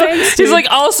 also, thanks, he's dude. like,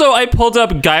 "Also, I pulled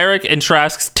up Gyrick and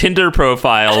Trask's Tinder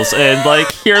profiles, and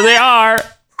like, here they are."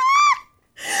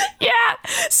 Yeah.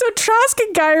 So Trask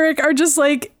and Gyrick are just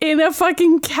like in a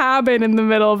fucking cabin in the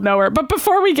middle of nowhere. But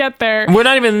before we get there, We're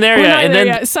not even there yet. And then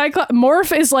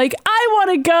Morph is like, "I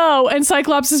want to go," and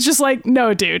Cyclops is just like,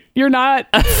 "No, dude, you're not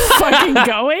fucking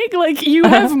going. Like, you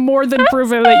have more than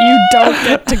proven that you don't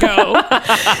get to go."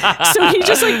 So he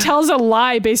just like tells a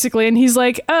lie basically, and he's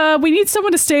like, "We need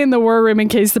someone to stay in the war room in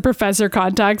case the professor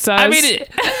contacts us." I mean, it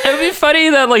would be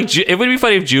funny that like it would be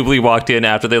funny if Jubilee walked in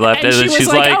after they left, and and she then was she's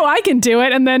like, "Oh, I can do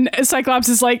it," and then Cyclops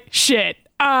is like, "Shit."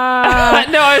 No,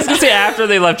 I was gonna say after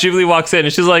they left, Jubilee walks in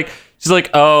and she's like,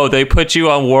 "Oh, they put you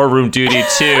on war room duty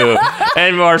too."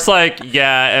 And Mark's like,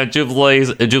 "Yeah," and Jubilee's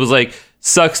like,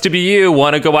 "Sucks to be you.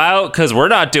 Want to go out? Because we're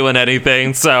not doing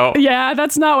anything." So yeah,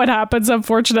 that's not what happens.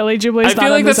 Unfortunately, Jubilee's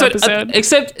not on this episode.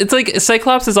 Except it's like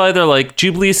Cyclops is either like,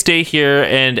 "Jubilee, stay here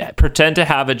and pretend to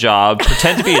have a job,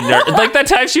 pretend to be a nurse." Like that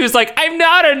time she was like, "I'm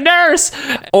not a nurse,"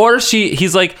 or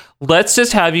he's like, "Let's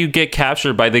just have you get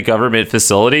captured by the government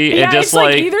facility," yeah, and just it's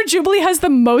like either Jubilee has the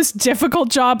most difficult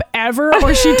job ever,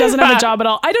 or she doesn't have a job at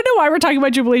all. I don't know why we're talking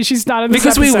about Jubilee. She's not in this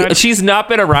episode. She's not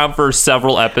been around for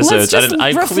several episodes, and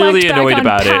I'm clearly annoyed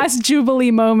about it. Past Jubilee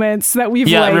moments that we've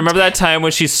Yeah, liked. remember that time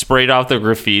when she sprayed off the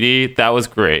graffiti? That was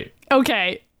great.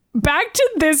 Okay, back to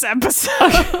this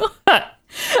episode.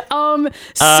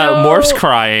 So Morph's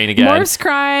crying again. Morph's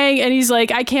crying, and he's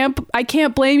like, I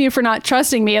can't blame you for not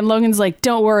trusting me. And Logan's like,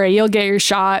 "Don't worry, you'll get your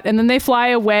shot." And then they fly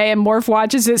away, and Morph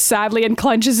watches it sadly and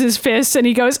clenches his fists, and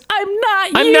he goes, I'm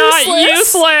not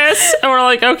useless. And we're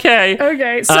like, okay.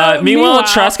 Okay. So meanwhile,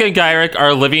 Trask and Gyrick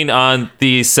are living on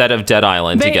the set of Dead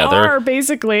Island together. They are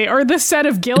basically, or the set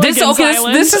of Gilligan's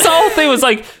Island. This is all thing was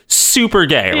like, super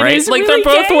gay, right? is Like really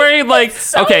they're both gay. wearing like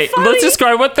so okay, funny. let's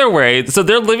describe what they're wearing. So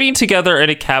they're living together in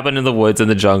a cabin in the woods in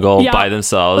the jungle Yeah. by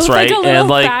themselves, With, right? like a little And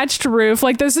like thatched roof.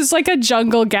 Like this is like a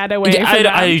jungle getaway. For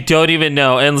them. I don't even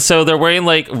know. And so they're wearing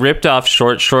like ripped off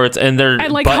short shorts and they're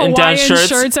and like button down Hawaiian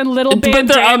shirts and little bandanas.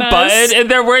 but they're unbuttoned and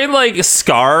they're wearing like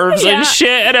scarves Yeah. and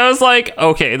shit. And I was like,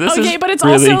 okay, this is But it's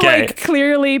really also gay. like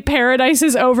clearly paradise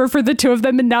is over for the two of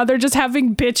them, and now they're just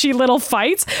having bitchy little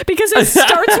fights because it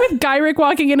starts with Gyrick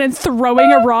walking in and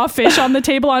throwing a raw fish on the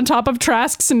table on top of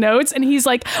Trask's notes, and he's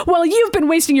like, "Well, you've been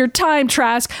wasting your time,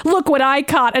 Trask. Look what I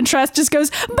caught." And Trask just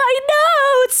goes, "My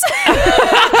notes."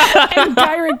 And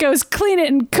Gyrick goes, "Clean it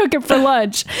and cook it for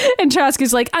lunch." And Trask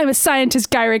is like, "I'm a scientist,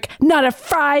 Gyrick, not a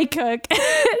fry cook."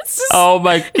 It's just- Oh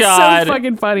my it's god. so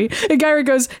fucking funny. And Gyrick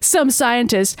goes, "Some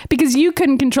scientist, because you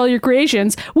couldn't control your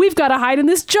creations, we've got to hide in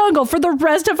this jungle for the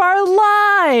rest of our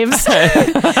lives."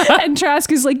 And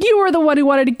Trask is like, "You were the one who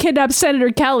wanted to kidnap Senator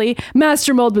Kelly.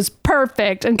 Master Mold was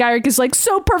perfect." And Gyrick is like,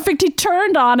 "So perfect he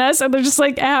turned on us." And they're just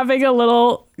like having a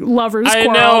little lovers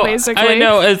quarrel, basically. I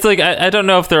know. It's like I don't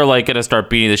know if they're like gonna start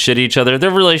beating the shit at each other.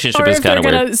 Their relationship Or is if they're kind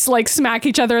of gonna weird. like smack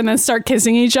each other and then start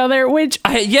kissing each other, which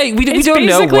We is don't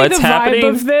know basically what's the happening. vibe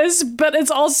of this, but it's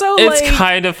also It's like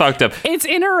kind of fucked up. it's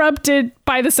interrupted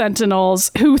by the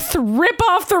Sentinels who rip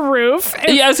off the roof.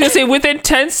 And Yeah, I was gonna say within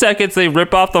 10 seconds they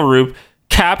rip off the roof,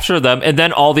 capture them, and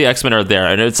then all the X-Men are there,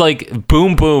 and it's like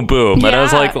boom, boom, boom. And I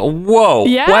was Yeah. like, whoa,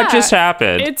 Yeah. what just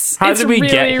happened? How did we really,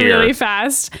 get here? really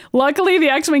fast. Luckily, the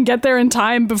X-Men get there in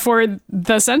time before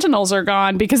the Sentinels are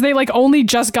gone because they like only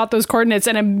just got those coordinates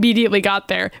and immediately got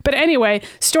there. But anyway,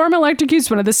 Storm electrocutes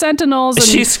one of the Sentinels. And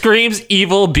She screams,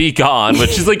 "Evil be gone,"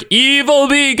 which is like, "Evil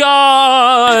be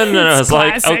gone," and I was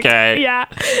classic. like, okay. Yeah.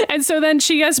 And so then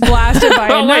she gets blasted by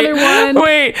Oh, another one.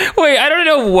 Wait, I don't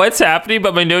know what's happening,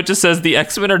 but my note just says the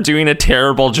X-Men are doing a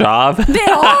terrible job. They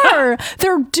are.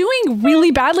 They're doing really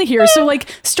badly here. So like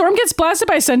Storm gets blasted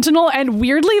by Sentinel and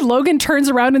weirdly Logan turns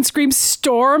around and screams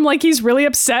Storm like he's really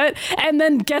upset and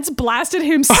then gets blasted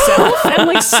himself and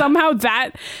like somehow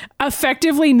that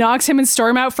effectively knocks him and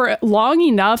Storm out for long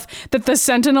enough that the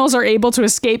Sentinels are able to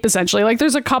escape essentially. Like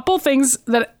there's a couple things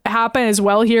that happen as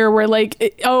well here where like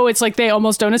it's like they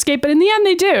almost don't escape, but in the end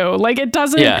they do. Like it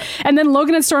doesn't. Yeah. And then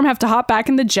Logan and Storm have to hop back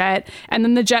in the jet, and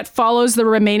then the jet follows the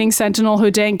remaining Sentinel who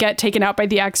didn't get taken out by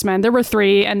the X-Men. There were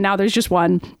 3, and now there's just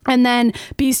 1. And then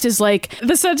Beast is like,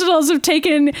 the Sentinels have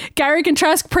taken Gyrick and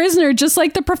Trask prisoner, just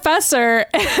like the Professor.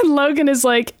 And Logan is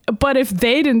like, but if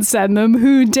they didn't send them,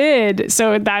 who did?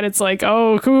 So that it's like,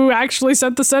 oh, who actually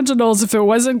sent the Sentinels if it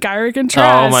wasn't Gyrick and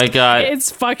Trask? Oh my God.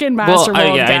 It's fucking Master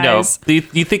Mold, I know. guys. You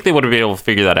think they would have been able to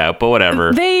figure that out, but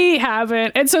whatever. They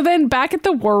haven't. And so then back at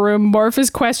the war room, Morph is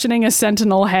questioning a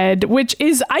Sentinel head, which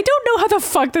is, I don't know how the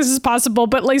fuck this is possible,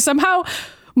 but like somehow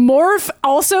Morph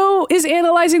also is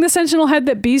analyzing the Sentinel head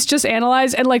that Beast just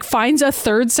analyzed and like finds a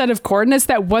third set of coordinates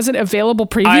that wasn't available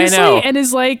previously and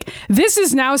is like, this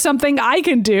is now something I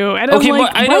can do. And I'm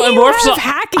like, I know. why And do you Morph's have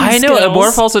hacking I know. And skills?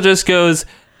 Morph also just goes,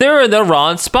 they're in the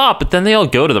wrong spot, but then they all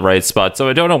go to the right spot. So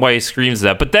I don't know why he screams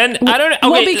that. But then I don't know.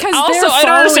 Well, Okay, because also, they're I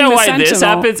don't understand following why the this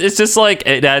Sentinel. happens. It's just like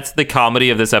that's the comedy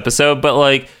of this episode. But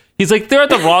like he's like they're at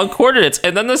the wrong coordinates,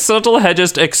 and then the Sentinel head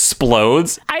just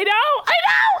explodes. I know.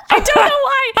 I don't know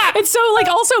why. And so, like,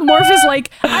 also Morph is like,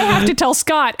 I have to tell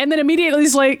Scott. And then immediately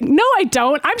he's like, no, I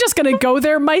don't. I'm just going to go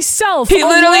there myself. He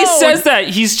literally alone." says that.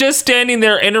 He's just standing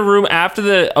there in a room after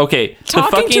the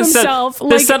Talking to himself, the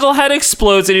like- Sentinel head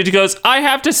explodes, and he goes, "I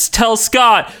have to tell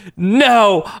Scott.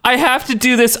 No, I have to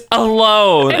do this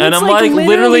alone." And it's I'm like,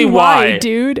 literally, why?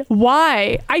 dude?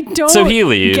 Why? I don't So he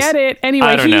leaves. get it. Anyway,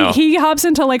 I don't know. he hops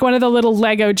into like one of the little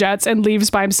Lego jets and leaves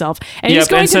by himself. And Yep, he's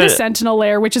going and to the so- Sentinel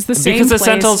lair, which is the same Because the place.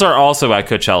 Sentinels are also at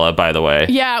Coachella, by the way.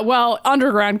 Yeah, well,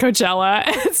 underground Coachella.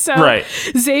 So Right.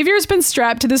 Xavier's been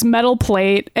strapped to this metal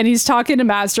plate and he's talking to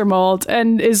Master Mold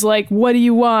and is like, what do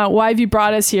you want? Why have you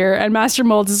brought us here? And Master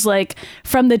Mold is like,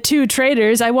 from the 2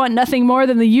 traitors, I want nothing more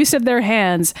than the use of their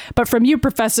hands. But from you,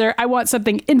 Professor, I want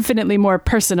something infinitely more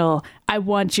personal. I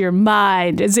want your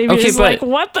mind. And Xavier's but like,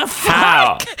 what the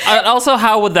How? fuck? Also,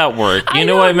 how would that work? You I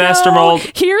know what, don't Master know. Mold?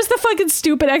 Here's the fucking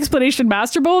stupid explanation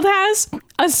Master Mold has.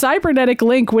 A cybernetic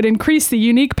link would increase the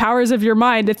unique powers of your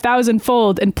mind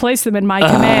 1,000-fold and place them in my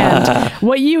command.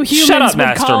 What you Shut humans up, would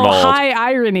Master call Mold. high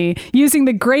irony, using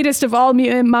the greatest of all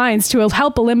mutant minds to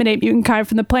help eliminate mutant kind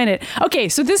from the planet. Okay,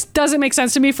 so this doesn't make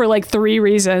sense to me for like 3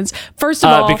 reasons. First of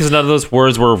all, Because none of those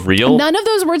words were real. none of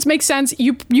those words make sense.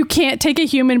 You can't take a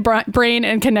human brain brain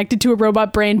and connected to a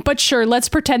robot brain, but sure, let's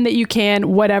pretend that you can,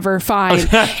 whatever, fine.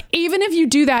 Even if you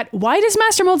do that, why does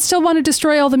Master Mold still want to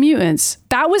destroy all the mutants?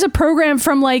 That was a program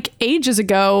from like ages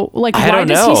ago. Like, why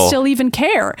does he still even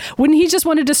care? Wouldn't he just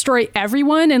want to destroy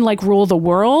everyone and like rule the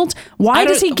world? Why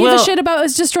does he give a shit about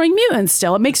us destroying mutants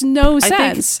still? It makes no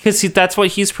sense. Because that's what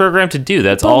he's programmed to do.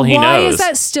 That's all he knows. Why is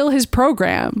that still his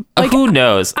program? Like, who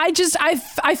knows? I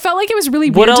felt like it was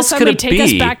really weird to suddenly take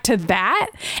us back to that.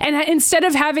 And instead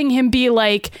of having him be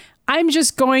like, I'm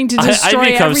just going to destroy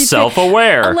everything. I become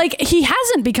self-aware. Like, he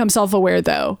hasn't become self-aware,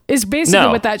 though, is basically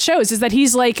what that shows, is that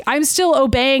he's like, I'm still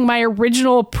obeying my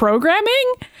original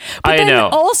programming. But then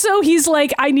also he's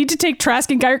like, I need to take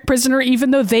Trask and Gyrick prisoner,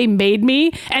 even though they made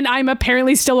me, and I'm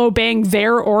apparently still obeying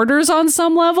their orders on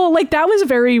some level. Like, that was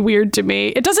very weird to me.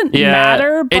 It doesn't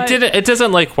matter. But it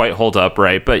doesn't like quite hold up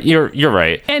right, but you're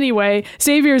right. Anyway,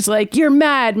 Xavier's like, you're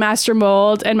mad, Master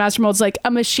Mold. And Master Mold's like,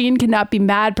 a machine cannot be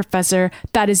mad, Professor.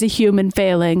 That is a human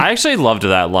failing. I actually loved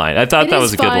that line. I thought that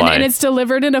was a good line. And it's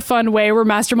delivered in a fun way where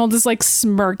Master Mold is like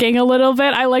smirking a little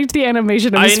bit. I liked the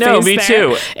animation of his face. I know, me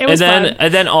too. It was fun.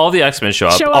 And then all the X-Men show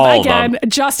up all again, of them.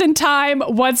 Just in time.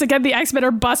 Once again, the X-Men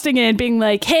are busting in, being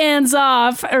like, hands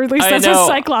off. Or at least that's what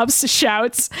Cyclops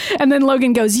shouts. And then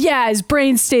Logan goes, yeah, his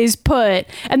brain stays put.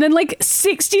 And then like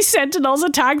 60 Sentinels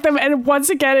attack them. And once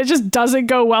again, it just doesn't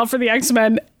go well for the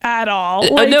X-Men at all.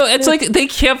 Like, no, it's like they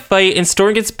can't fight, and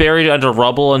Storm gets buried under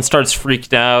rubble and starts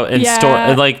freaked out,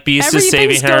 and like Beast is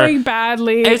saving her. Going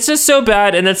badly. It's just so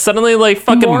bad, and then suddenly like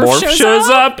fucking Morph shows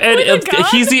up and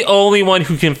he's the only one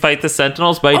who can fight the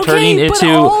Sentinels by turning into. But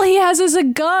all he has is a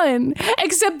gun.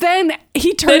 Except then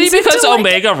he turns. Then he becomes into,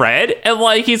 Omega Red, and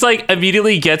like he's like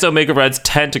immediately gets Omega Red's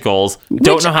tentacles.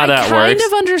 Don't know how that works. I kind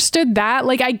of understood that.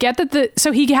 Like, I get that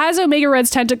so he has Omega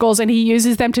Red's tentacles and he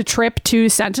uses them to trip two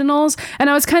Sentinels, and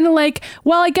I was kind of like,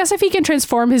 well, I guess if he can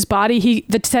transform his body,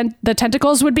 the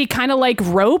tentacles would be kind of like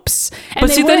ropes. And but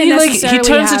see, then he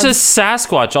turns into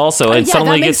Sasquatch also, and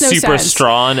suddenly gets super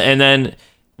strong, and then.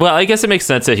 Well, I guess it makes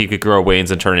sense that he could grow wings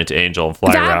and turn into Angel and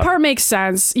fly around. That part makes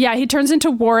sense. Yeah, he turns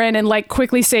into Warren and like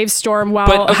quickly saves Storm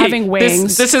while having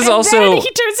wings. This is and also. Then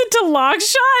he turns into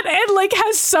Longshot and like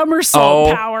has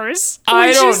somersault powers.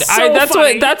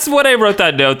 That's what I wrote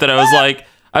that note that I was like.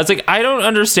 I don't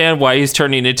understand why he's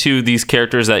turning into these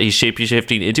characters that he's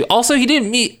shape-shifting into. Also, he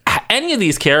didn't meet any of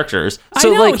these characters.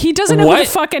 So, I know, he doesn't know who the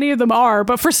fuck any of them are,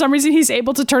 but for some reason he's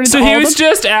able to turn into all of them. So he was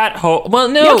just at home. Well,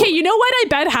 no. Okay, you know what I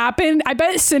bet happened? I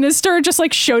bet Sinister just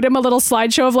like showed him a little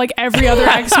slideshow of like every other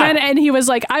X-Men, and he was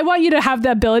like, I want you to have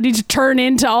the ability to turn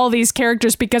into all these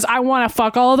characters because I want to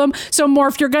fuck all of them. So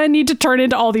Morph, you're going to need to turn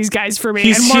into all these guys for me.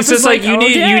 He's just like, you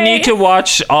need to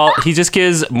watch all. He just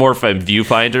gives Morph a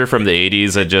viewfinder from the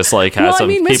 80s and just like has some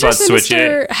people Mr. switch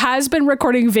Sinister it. Has been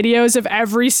recording videos of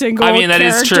every single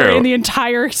character in the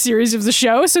entire series of the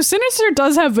show. So Sinister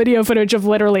does have video footage of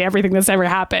literally everything that's ever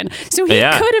happened. So he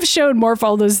could have showed Morph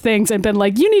all those things and been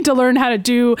like, you need to learn how to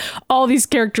do all these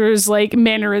characters like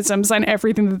mannerisms and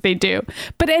everything that they do.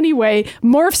 But anyway,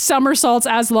 Morph somersaults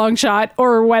as Longshot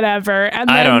or whatever. And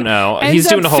then I don't know. He's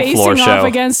doing a whole floor show. Off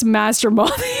against Master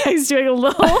Mold. He's doing a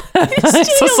little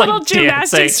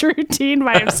gymnastics routine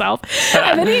by himself.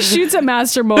 And then he shoots at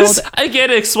Master Mold. This,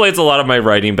 again, explains a lot of my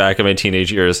writing back in my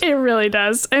teenage years. It really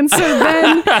does. And so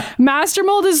then Master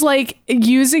Mold is like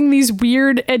using these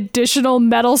weird additional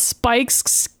metal spikes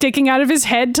sticking out of his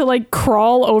head to like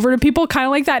crawl over to people, kind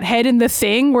of like that head in The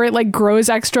Thing where it like grows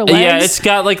extra legs. Yeah, it's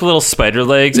got like little spider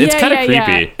legs. It's kind of creepy.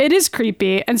 Yeah. It is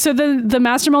creepy. And so then the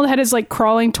Master Mold head is like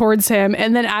crawling towards him.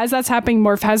 And then as that's happening,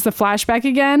 Morph has the flashback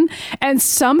again and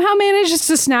somehow manages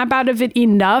to snap out of it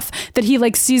enough that he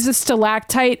like sees a stalactite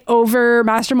over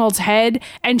Master Mold's head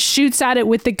and shoots at it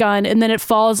with the gun, and then it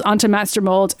falls onto Master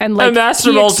Mold, and like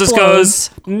Master Mold just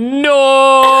goes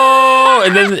no,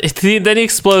 and then he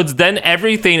explodes. Then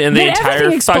everything in the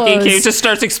entire fucking cave just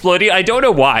starts exploding. I don't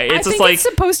know why. It's just like it's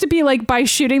supposed to be like by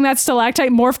shooting that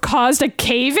stalactite, Morph caused a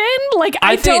cave in. Like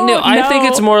I think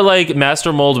it's more like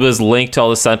Master Mold was linked to all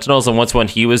the Sentinels, and once when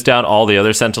he was down, all the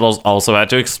other Sentinels also had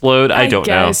to explode. I don't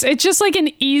know. It's just like an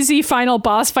easy final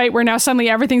boss fight where now suddenly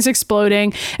everything's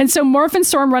exploding. And so Morph and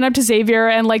Storm run up to Xavier,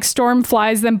 and like Storm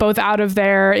flies them both out of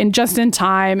there just in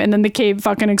time, and then the cave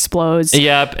fucking explodes.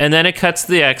 Yep, and then it cuts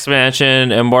to the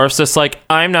X-Mansion, and Morph's just like,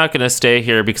 I'm not gonna stay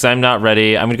here because I'm not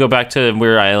ready. I'm gonna go back to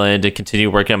Weir Island and continue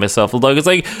working on myself. And Logan's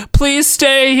like, please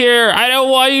stay here. I don't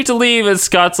want you to leave. And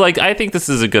Scott's like, I think this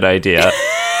is a good idea.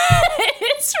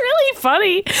 It's really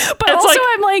funny, but it's also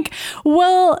I'm like,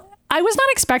 well, I was not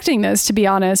expecting this, to be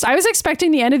honest. I was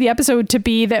expecting the end of the episode to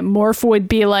be that Morph would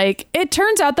be like, it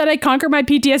turns out that I conquered my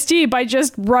PTSD by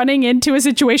just running into a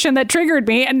situation that triggered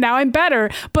me, and now I'm better.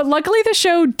 But luckily the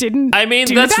show didn't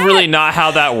that's that. really not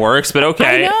how that works, but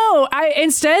okay. I know.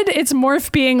 Instead, it's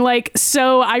Morph being like,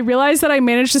 so I realized that I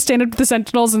managed to stand up to the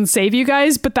Sentinels and save you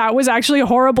guys, but that was actually a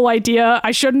horrible idea.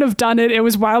 I shouldn't have done it. It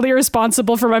was wildly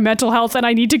irresponsible for my mental health, and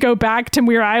I need to go back to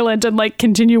Muir Island and like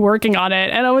continue working on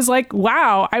it. And I was like,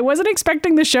 wow, I wasn't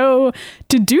expecting the show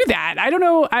to do that. I don't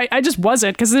know. I just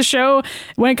wasn't, because this show,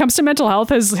 when it comes to mental health,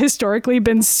 has historically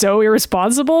been so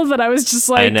irresponsible that I was just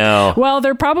like, I know. Well,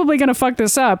 they're probably going to fuck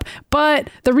this up.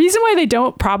 But the reason why they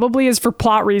don't probably is for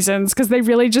plot reasons, because they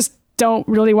really just don't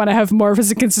really want to have Morph as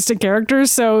a consistent character.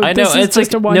 So I know, this is it's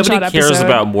just like a one-shot nobody cares episode.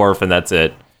 about Morph, and that's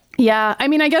it. Yeah, I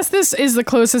mean, I guess this is the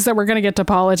closest that we're going to get to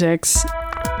politics.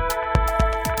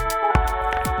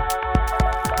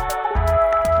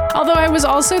 Although I was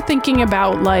also thinking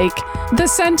about like the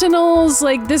Sentinels,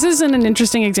 like this isn't an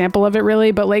interesting example of it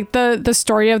really, but like the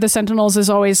story of the Sentinels is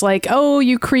always like, oh,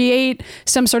 you create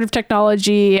some sort of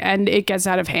technology and it gets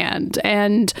out of hand,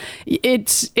 and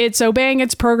it's obeying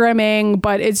its programming,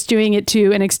 but it's doing it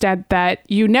to an extent that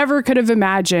you never could have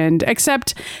imagined,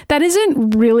 except that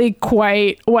isn't really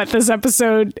quite what this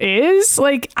episode is.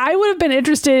 Like, I would have been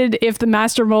interested if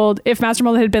Master Mold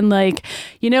had been like,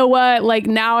 you know what, like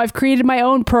now I've created my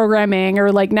own programming,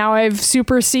 or like now I've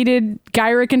superseded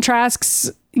Gyrick and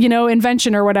Trask's, you know,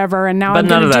 invention or whatever, and now I'm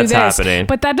going to do this. Happening.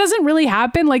 But that doesn't really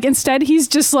happen. Like, instead he's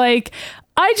just like,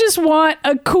 I just want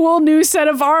a cool new set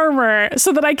of armor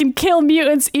so that I can kill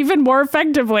mutants even more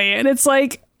effectively. And it's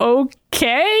like,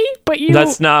 okay, but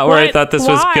that's not where I thought this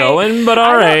was going, but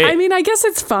all right. I mean, I guess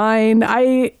it's fine.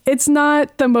 It's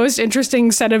not the most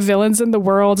interesting set of villains in the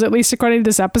world, at least according to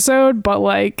this episode, but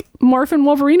like Morph and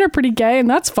Wolverine are pretty gay, and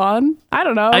that's fun. I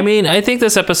don't know. I mean, I think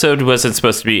this episode wasn't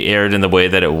supposed to be aired in the way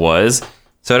that it was.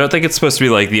 So I don't think it's supposed to be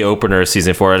like the opener of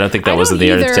season 4. I don't think that was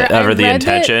ever the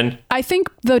intention. I think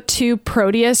the 2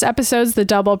 Proteus episodes, the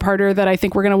double-parter that I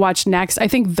think we're going to watch next, I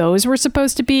think those were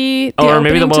supposed to be the or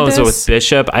maybe the one was this. with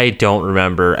Bishop. I don't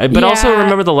remember. But also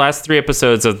remember the last 3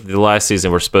 episodes of the last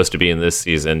season were supposed to be in this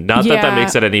season. Not that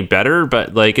makes it any better,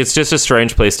 but like it's just a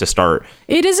strange place to start.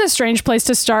 It is a strange place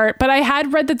to start, but I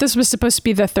had read that this was supposed to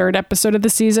be the 3rd episode of the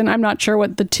season. I'm not sure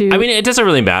what the 2... I mean, it doesn't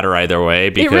really matter either way,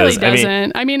 because it really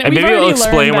doesn't. I mean maybe it'll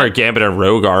explain where Gambit and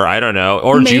Rogue are. I don't know.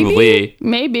 Or Jubilee.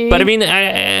 Maybe. But I mean,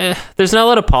 there's not a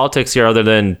lot of politics here other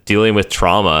than dealing with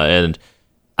trauma. And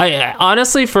I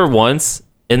honestly, for once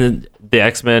in the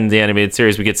X-Men, the animated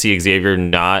series, we get to see Xavier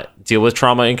not deal with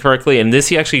trauma incorrectly. And this,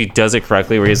 he actually does it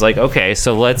correctly, where he's like, okay,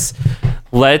 so let's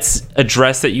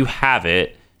address that you have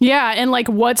it. Yeah, and like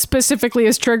what specifically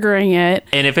is triggering it.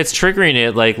 And if it's triggering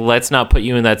it, like let's not put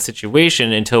you in that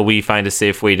situation until we find a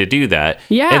safe way to do that.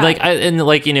 Yeah. And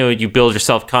like you know, you build your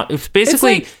basically it's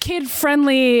like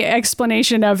kid-friendly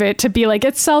explanation of it to be like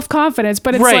it's self-confidence,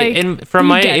 but it's right. like, and from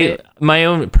my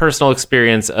own personal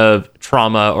experience of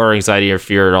trauma or anxiety or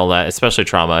fear and all that, especially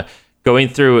trauma, going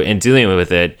through and dealing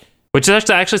with it, which is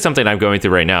actually something I'm going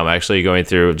through right now. I'm actually going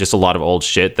through just a lot of old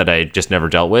shit that I just never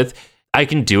dealt with. I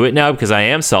can do it now because I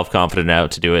am self-confident now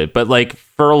to do it. But like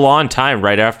for a long time,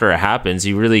 right after it happens,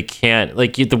 you really can't,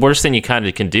 like the worst thing you kind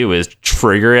of can do is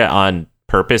trigger it on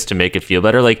purpose to make it feel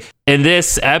better. Like in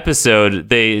this episode,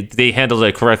 they handled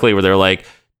it correctly where they're like,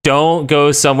 don't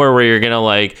go somewhere where you're going to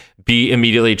like be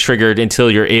immediately triggered until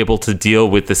you're able to deal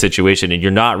with the situation and you're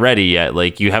not ready yet.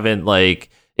 Like you haven't like,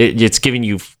 it's giving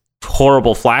you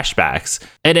horrible flashbacks,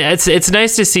 and it's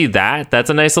nice to see that.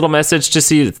 That's a nice little message to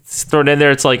see thrown in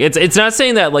there. It's like it's not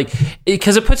saying that like,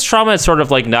 because it puts trauma sort of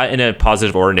like not in a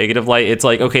positive or a negative light. It's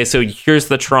like, okay, so here's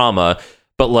the trauma,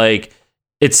 but like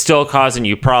it's still causing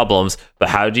you problems, but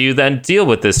how do you then deal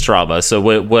with this trauma? So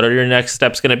what are your next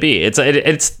steps going to be?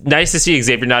 It's nice to see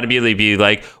Xavier not immediately be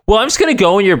like, well, I'm just going to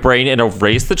go in your brain and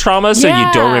erase the trauma so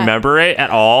you don't remember it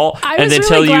at all, and then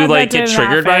until you like get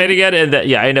triggered by it again. And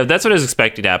I know that's what I was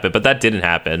expecting to happen, but that didn't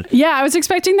happen. Yeah, I was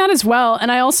expecting that as well,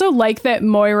 and I also like that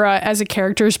Moira as a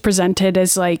character is presented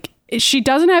as like, she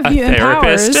doesn't have mutant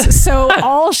powers, so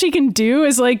all she can do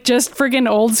is like just friggin'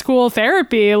 old school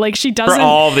therapy. Like she doesn't for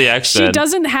all the X-Men. She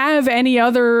doesn't have any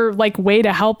other like way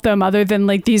to help them other than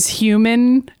like these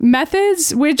human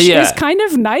methods, which is kind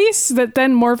of nice. That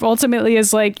then Morph ultimately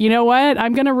is like, you know what?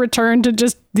 I'm gonna return to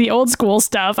just the old school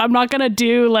stuff. I'm not gonna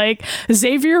do like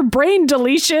Xavier brain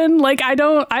deletion. Like I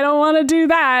don't want to do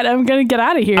that. I'm gonna get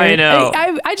out of here. I know.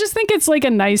 I just think it's like a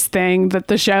nice thing that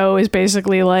the show is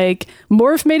basically like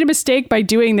Morph made a mistake by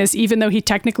doing this, even though he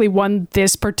technically won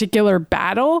this particular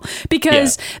battle,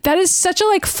 because that is such a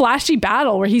like flashy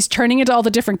battle where he's turning into all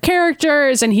the different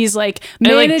characters and he's like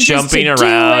manages jumping to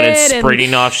around do and it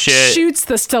sprinting off shit. Shoots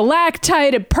the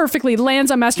stalactite. It perfectly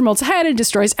lands on Master Molt's head and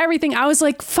destroys everything. I was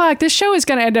like, fuck, this show is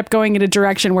gonna end up going in a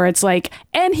direction where it's like,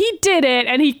 and he did it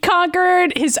and he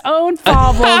conquered his own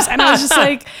problems. And I was just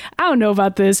like, I don't know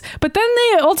about this. But then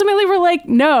they ultimately were like,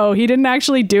 no, he didn't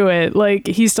actually do it. Like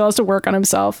he still has to work on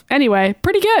himself. Anyway,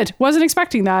 pretty good. Wasn't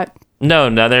expecting that. No,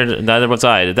 neither was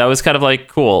I. That was kind of like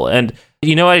cool. And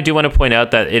you know, I do want to point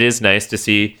out that it is nice to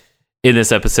see in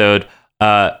this episode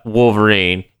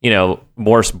Wolverine, you know,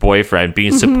 Morph's boyfriend,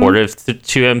 being supportive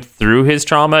to him through his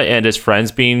trauma, and his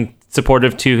friends being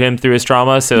supportive to him through his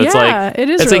trauma. So it's like, it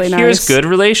is it's really like here's nice. good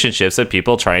relationships of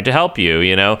people trying to help you,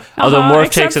 you know. Although Morph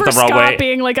Except takes it for the wrong Scott way.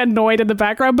 being like annoyed in the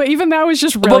background, but even that was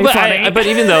just really funny. But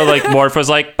even though like Morph was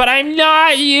like, but I'm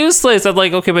not useless. I'm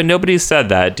like, okay, but nobody said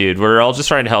that, dude. We're all just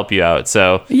trying to help you out.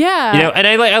 So Yeah. you know, and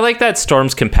I like that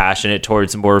Storm's compassionate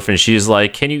towards Morph, and she's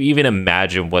like, can you even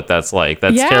imagine what that's like?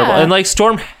 That's terrible. And like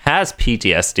Storm has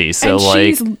PTSD, so and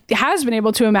like she has been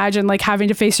able to imagine like having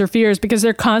to face her fears because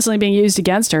they're constantly being used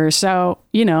against her. So,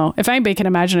 you know, if anybody can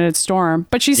imagine it, it's Storm.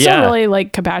 But she's still really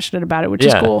like compassionate about it, which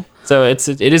is cool. So it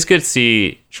is good to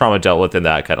see trauma dealt with in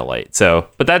that kind of light. So,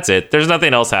 but that's it. There's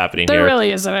nothing else happening There here.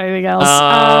 really isn't anything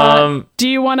else. Do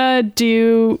you want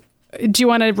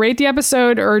to rate the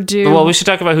episode or do? Well, we should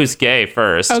talk about who's gay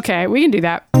first. Okay, we can do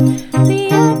that. The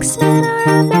X-Men are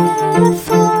a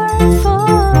metaphor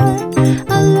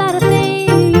for a lot of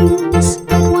things,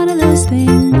 but one of those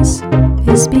things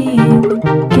is being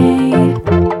gay.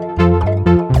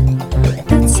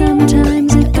 But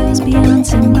sometimes it goes beyond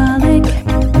symbolic,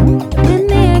 and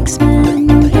the X-Men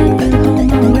get real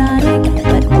homoerotic.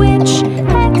 But which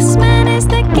X-Men is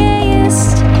the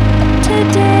gayest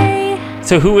today?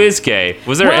 So who is gay?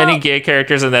 Was there Well, any gay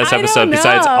characters in this I episode don't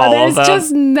besides know. all There's of them?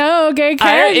 just no gay characters.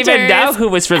 I don't even know who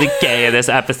was really gay in this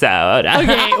episode.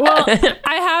 Okay, well,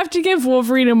 I have to give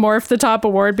Wolverine and Morph the top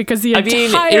award because the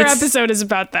entire it's episode is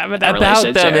about them and their about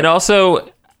relationship. them, and also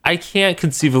I can't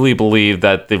conceivably believe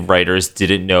that the writers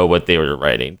didn't know what they were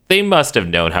writing. They must have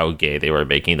known how gay they were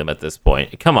making them at this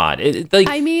point. Come on,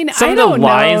 I mean, some I of the don't know,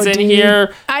 lines in dude.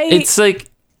 here, it's like.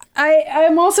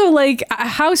 I'm also like,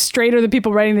 how straight are the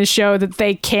people writing this show that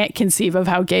they can't conceive of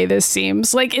how gay this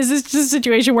seems? Like, is this just a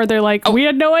situation where they're like, we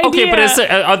had no idea? Okay, but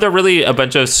are there really a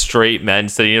bunch of straight men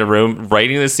sitting in a room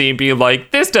writing the scene being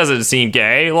like, this doesn't seem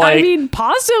gay? Like, I mean,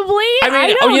 possibly.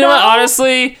 I don't you know what?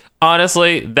 know.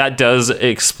 Honestly, that does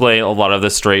explain a lot of the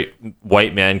straight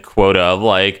white man quota of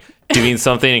like doing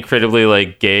something incredibly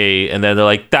like gay, and then they're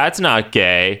like, that's not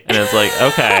gay, and it's like,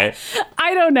 okay.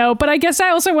 I don't know, but I guess I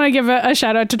also want to give a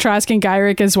shout out to Trask and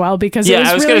Gyrick as well, because it was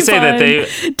I was really gonna say that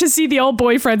fun to see the old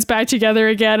boyfriends back together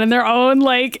again and their own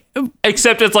like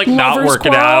except it's like not lovers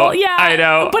working quarrel. out. Yeah, I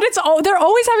know, but they're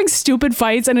always having stupid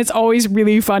fights, and it's always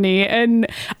really funny. And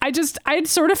I'd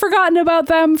sort of forgotten about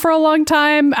them for a long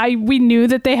time. We knew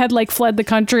that they had like fled the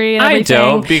country and everything. I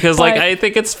don't, because like but- I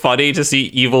think it's funny to see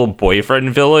evil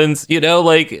boyfriend villains, you know,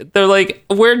 like they're like,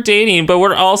 we're dating but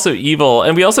we're also evil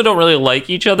and we also don't really like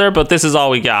each other, but this is all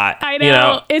we got. I know. You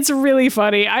know? It's really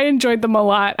funny. I enjoyed them a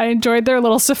lot. I enjoyed their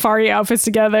little safari outfits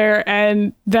together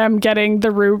and them getting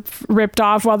the roof ripped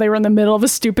off while they were in the middle of a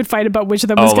stupid fight about which of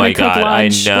them was Oh going to my cook God, I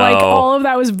lunch. know. Like all of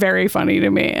that was very funny to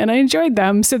me, and I enjoyed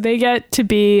them. So they get to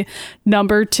be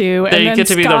number 2. And They then get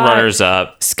to be the Scott- runners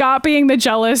up. Scott being the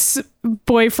jealous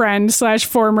boyfriend /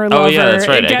 former lover. Oh, yeah, that's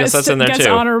right. It I guess that's in there gets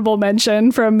too. honorable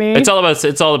mention from me. It's all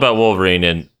about Wolverine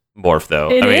and Morph, though.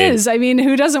 It I mean, is. I mean,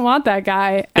 who doesn't want that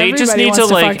guy? They just Everybody need to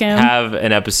wants like fuck him. have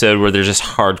an episode where they're just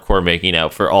hardcore making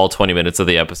out for all 20 minutes of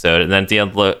the episode, and then at the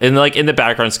end, and like in the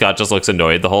background, Scott just looks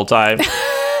annoyed the whole time.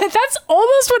 That's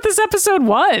almost what this episode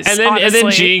was. And then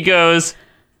honestly. Jean goes,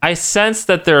 I sense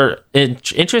that they're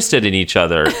interested in each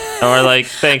other. And we're like,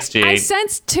 thanks, Jean. I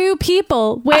sense 2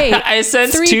 people. Wait, I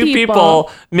sense 3 two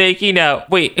people making out.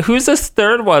 Wait, who's this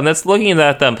third one that's looking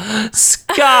at them?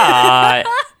 Scott.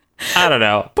 I don't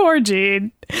know. Poor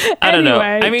Jean. I don't know.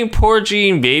 Anyway. I mean, poor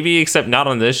Jean, baby, except not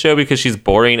on this show because she's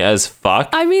boring as fuck.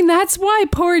 I mean, that's why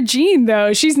poor Jean,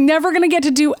 though. She's never going to get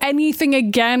to do anything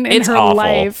again in It's her awful.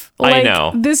 life. I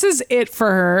know. This is it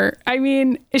for her. I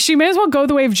mean, she may as well go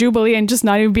the way of Jubilee and just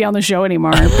not even be on the show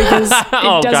anymore because it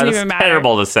Oh, doesn't God, even it's matter.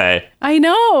 terrible to say. I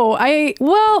know.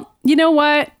 Well, you know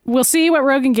what? We'll see what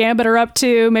Rogue and Gambit are up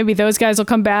to. Maybe those guys will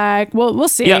come back. We'll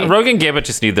see. Yeah, Rogue and Gambit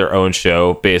just need their own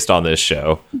show based on this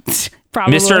show.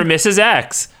 Probably. Mr. and Mrs.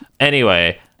 X.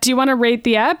 Anyway. Do you want to rate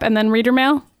the app and then reader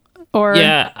mail? Or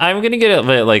Yeah, I'm going to get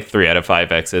it like 3 out of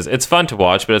 5 X's. It's fun to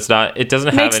watch, but it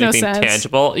doesn't have Makes no anything sense.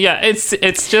 tangible. Yeah,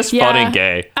 it's just fun and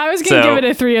gay. I was going to give it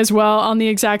a 3 as well on the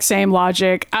exact same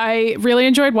logic. I really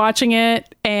enjoyed watching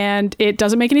it, and it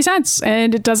doesn't make any sense,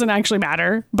 and it doesn't actually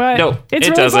matter. But No, it's it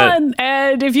really doesn't. fun.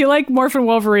 And if you like Morph and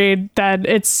Wolverine, then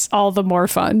it's all the more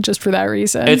fun just for that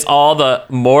reason. It's all the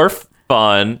more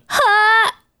fun.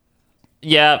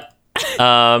 Yeah.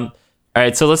 All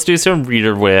right, so let's do some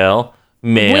reader mail.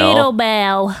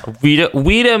 Weedlebell.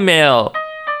 Reader mail.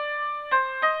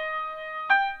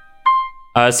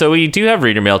 So we do have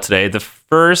reader mail today. The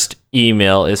first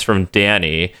email is from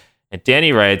Danny, and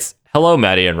Danny writes, "Hello,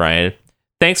 Maddie and Ryan.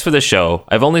 Thanks for the show.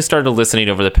 I've only started listening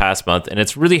over the past month, and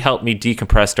it's really helped me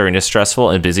decompress during a stressful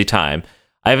and busy time.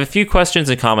 I have a few questions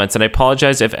and comments, and I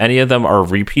apologize if any of them are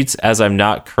repeats, as I'm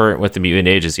not current with the Mutant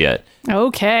Ages yet."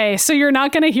 Okay, so you're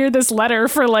not going to hear this letter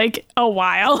for like a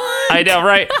while. I know,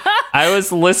 right? I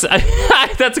was listening.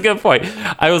 That's a good point.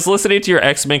 I was listening to your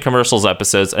X-Men commercials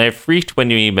episodes, and I freaked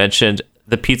when you mentioned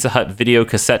the Pizza Hut video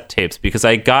cassette tapes because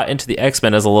I got into the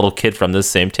X-Men as a little kid from those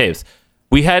same tapes.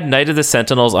 We had Night of the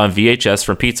Sentinels on VHS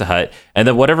from Pizza Hut, and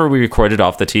then whatever we recorded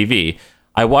off the TV.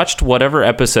 I watched whatever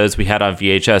episodes we had on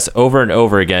VHS over and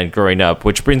over again growing up,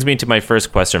 which brings me to my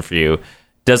first question for you.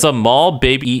 Does a mall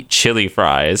babe eat chili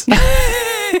fries? You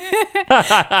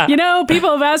know,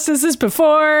 people have asked us this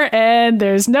before, and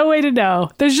there's no way to know.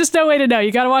 There's just no way to know.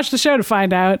 You got to watch the show to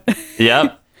find out.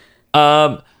 Yep.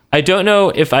 I don't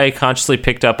know if I consciously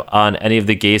picked up on any of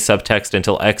the gay subtext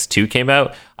until X2 came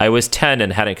out. I was 10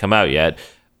 and hadn't come out yet.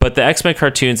 But the X-Men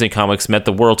cartoons and comics meant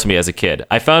the world to me as a kid.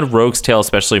 I found Rogue's Tale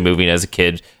especially moving as a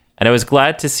kid, and I was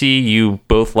glad to see you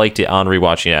both liked it on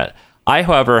rewatching it. I,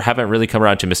 however, haven't really come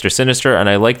around to Mr. Sinister, and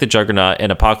I like the Juggernaut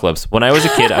and Apocalypse. When I was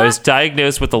a kid, I was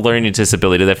diagnosed with a learning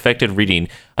disability that affected reading,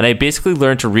 and I basically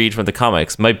learned to read from the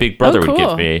comics my big brother would give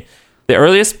cool. me. The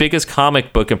earliest, biggest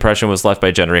comic book impression was left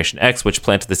by Generation X, which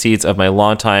planted the seeds of my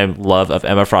longtime love of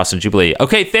Emma Frost and Jubilee.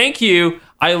 Okay, thank you.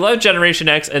 I love Generation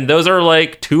X, and those are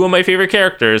like 2 of my favorite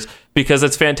characters because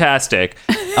it's fantastic.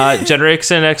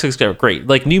 Generation X is great.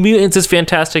 Like New Mutants is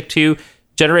fantastic too.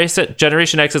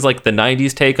 Generation X is like the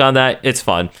 90s take on that. It's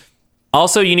fun.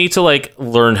 Also, you need to like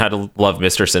learn how to love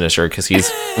Mr. Sinister because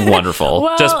he's wonderful.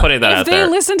 Well, Just putting that out there. If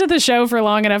they listen to the show for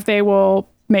long enough, they will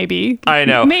maybe. I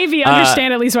know. Maybe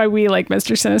understand at least why we like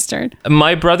Mr. Sinister.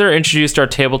 My brother introduced our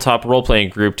tabletop role-playing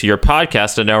group to your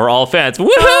podcast, and now we're all fans. Woohoo!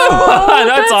 Oh,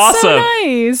 That's awesome. So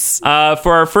nice.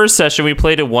 For our first session, we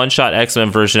played a one-shot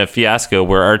X-Men version of Fiasco,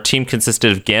 where our team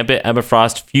consisted of Gambit, Emma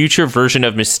Frost, future version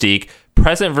of Mystique,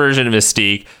 present version of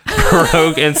Mystique,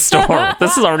 Rogue, and Storm.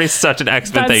 This is already such an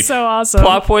X-Men thing. That's so awesome.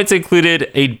 Plot points included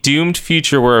a doomed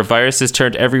future where a virus has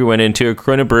turned everyone into a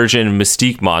Chronobergian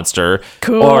Mystique monster.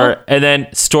 Cool. And then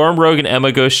Storm, Rogue, and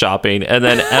Emma go shopping, and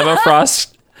then Emma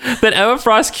Frost... Then Emma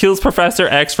Frost kills Professor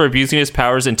X for abusing his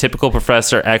powers in typical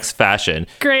Professor X fashion.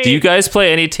 Great. Do you guys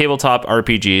play any tabletop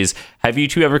RPGs? Have you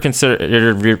two ever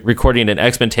considered recording an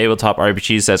X-Men tabletop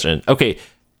RPG session? Okay,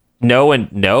 no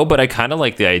and no, but I kind of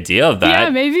like the idea of that. Yeah,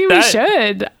 maybe we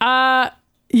should.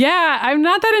 Yeah, I'm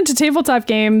not that into tabletop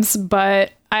games,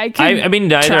 but I mean,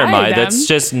 neither am I. them. That's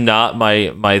just not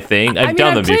my thing. I've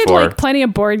done them played, before. Like plenty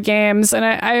of board games, and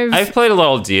I've played a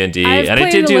little D&D, I've and I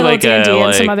played did a do little like D&D a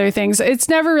and some other things. It's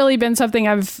never really been something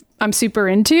I'm super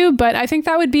into, but I think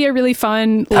that would be a really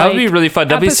fun. That would be really fun.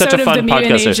 That'd be such a episode fun of the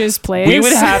Mutant podcast. Ages Plays. We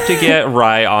would have to get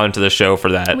Rye onto the show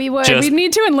for that. We would. We'd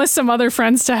need to enlist some other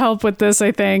friends to help with this,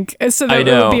 I think, so that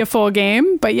it would be a full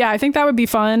game. But yeah, I think that would be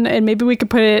fun, and maybe we could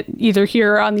put it either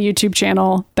here on the YouTube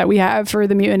channel that we have for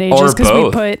the Mutant Ages, because we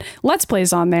put Let's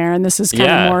Plays on there, and this is kind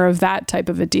of more of that type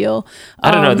of a deal. I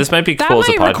don't know. This might be cool as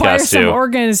a podcast, that might require too. some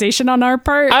organization on our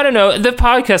part. I don't know. The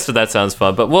podcast of that sounds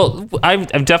fun, but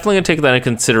I'm definitely going to take that into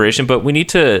consideration, but we need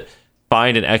to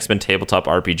find an X-Men tabletop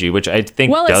RPG, which I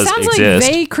think Well, does it sounds exist.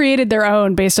 like they created their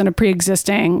own based on a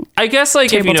pre-existing. I guess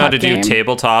like if you know how to tabletop do game.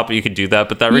 tabletop, you could do that,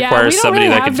 but that Yeah, requires we don't somebody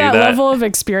really that have can do that. level of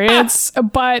experience,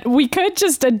 but we could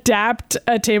just adapt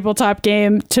a tabletop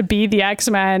game to be the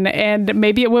X-Men, and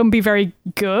maybe it wouldn't be very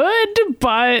good,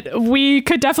 but we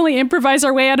could definitely improvise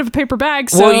our way out of a paper bag.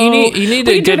 So Well, you need we a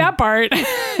can do good- that part.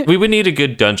 We would need a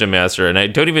good dungeon master, and I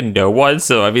don't even know one.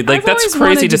 So I mean, like I've that's always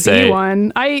crazy wanted to be say.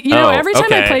 one. Oh, Every time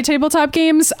I okay. play tabletop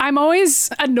games, I'm always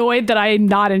annoyed that I'm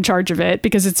not in charge of it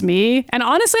because it's me. And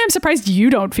honestly, I'm surprised you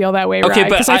don't feel that way, Okay, right?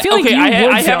 but Because I feel like you would I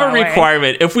feel have a that way.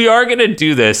 requirement. If we are gonna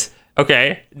do this,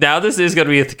 okay, now this is gonna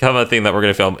become a thing that we're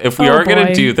gonna film. If we Oh, are gonna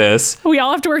boy. do this, We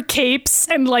all have to wear capes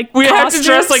and like we have to costumes.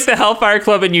 dress like the Hellfire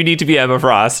Club, and you need to be Emma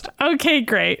Frost. Okay,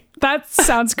 great. That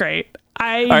sounds great.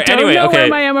 I right, don't anyway, know okay. where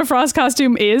my Emma Frost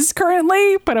costume is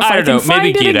currently, but if I I, don't can know, find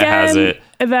maybe it Gita again, has it.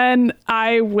 then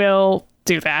I will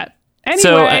do that. Anyway,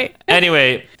 So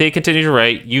anyway, they continue to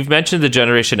write. You've mentioned the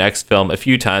Generation X film a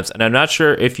few times, and I'm not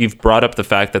sure if you've brought up the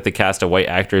fact that they cast a white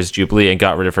actor as Jubilee and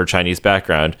got rid of her Chinese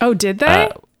background. oh, did they?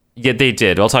 Yeah, they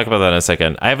did. I'll talk about that in a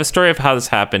second. I have a story of how this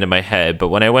happened in my head, but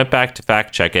when I went back to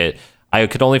fact check it, I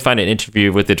could only find an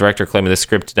interview with the director claiming the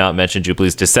script did not mention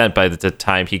Jubilee's descent by the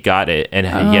time he got it, and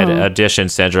he had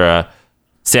auditioned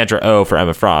Sandra Oh for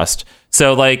Emma Frost.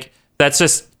 So, like, that's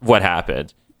just what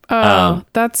happened.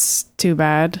 That's too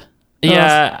bad.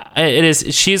 Yeah, it is.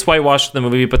 She's whitewashed in the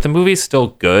movie, but the movie's still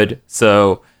good.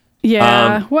 So,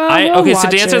 Yeah. well, we'll okay. So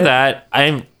watch to answer it. that,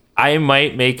 I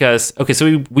might make us okay.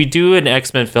 So we do an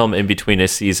X-Men film in between a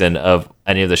season of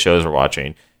any of the shows we're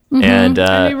watching, and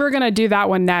Maybe we're gonna do that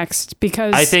one next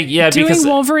because I think- yeah, doing because-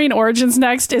 Wolverine Origins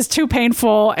next is too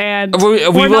painful, and we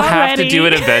we're will not have to ready. do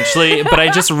it eventually. But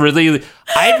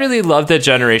I really love the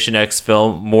Generation X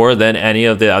film more than any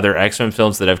of the other X-Men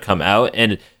films that have come out.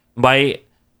 And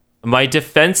my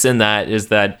defense in that is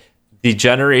that the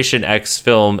Generation X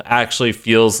film actually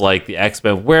feels like the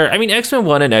X-Men, where, I mean, X-Men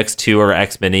 1 and X2 are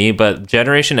X-Men-y, but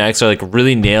Generation X are like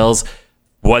really nails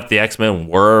what the X-Men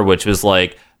were, which was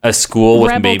like a school with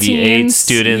Rebel maybe 8 teens,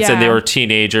 students, and they yeah. were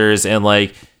teenagers, and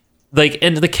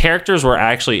and the characters were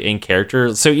actually in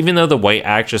character. So even though the white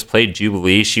actress played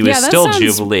Jubilee, she was Yeah, that still sounds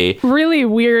Jubilee. Really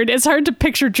weird. It's hard to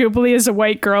picture Jubilee as a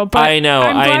white girl, but I know,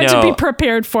 I'm I glad to know. be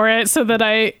prepared for it so that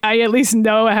I at least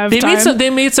know ahead of time. They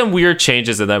made some weird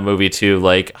changes in that movie too.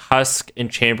 Like Husk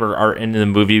and Chamber are in the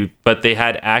movie, but they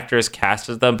had actors cast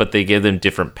as them, but they gave them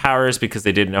different powers because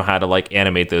they didn't know how to like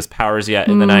animate those powers yet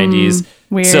in the 90s.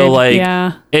 weird, So like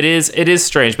yeah. it is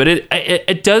strange, but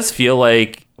it does feel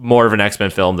like more of an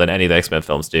X-Men film than any of the X-Men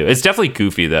films do. It's definitely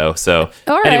goofy though. So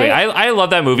All right. anyway, I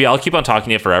love that movie. I'll keep on talking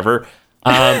to you forever.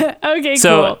 Okay,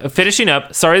 So cool. finishing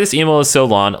up, sorry this email is so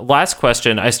long. Last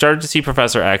question. I started to see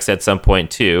Professor X at some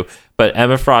point too, but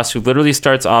Emma Frost, who literally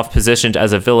starts off positioned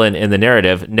as a villain in the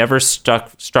narrative, never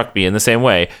struck me in the same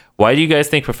way. Why do you guys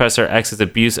think Professor X's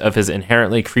abuse of his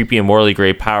inherently creepy and morally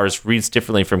gray powers reads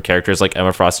differently from characters like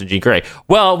Emma Frost and Jean Grey?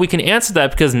 Well, we can answer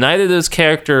that because neither of those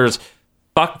characters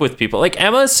fuck with people. Like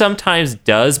Emma sometimes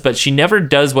does, but she never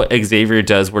does what Xavier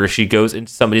does, where she goes into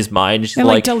somebody's mind and she's And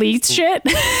like like deletes shit.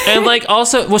 and like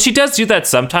also, well, she does do that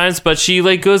sometimes, but she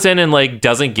like goes in and like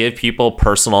doesn't give people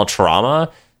personal trauma.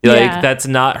 Like Yeah. that's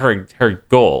not her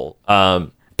goal.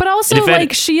 But also, And if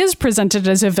like, she is presented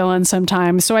as a villain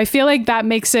sometimes. So I feel like that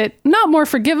makes it not more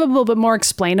forgivable, but more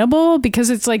explainable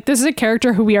because it's like, this is a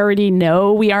character who we already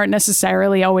know. We aren't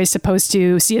necessarily always supposed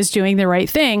to see as doing the right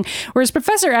thing. Whereas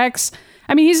Professor X,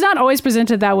 I mean, he's not always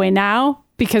presented that way now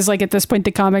because, like, at this point,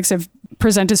 the comics have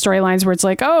presented storylines where it's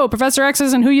like, oh, Professor X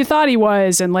isn't who you thought he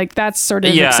was. And, like, that's sort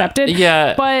of accepted.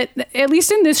 Yeah. But at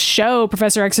least in this show,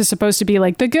 Professor X is supposed to be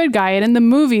like the good guy. And in the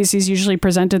movies, he's usually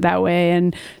presented that way.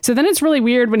 And so then it's really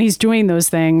weird when he's doing those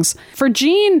things. For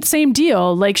Jean, same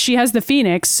deal. Like she has the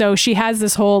Phoenix. So she has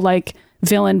this whole like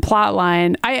villain plot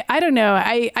line. I don't know.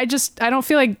 I don't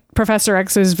feel like Professor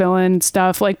X's villain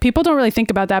stuff. Like people don't really think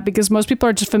about that because most people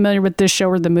are just familiar with this show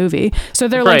or the movie. So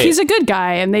they're like, Right. he's a good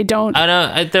guy. And they don't. I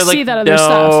know they're like See that other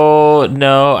stuff.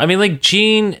 No. I mean, like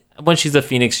Jean, when she's a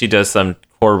Phoenix, she does some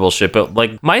horrible shit. But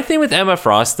like my thing with Emma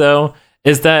Frost though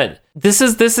is that this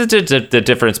is the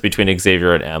difference between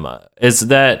Xavier and Emma is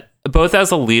that both as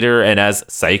a leader and as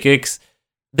psychics,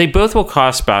 they both will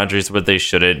cross boundaries, but they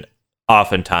shouldn't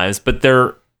oftentimes. But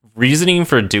their reasoning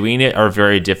for doing it are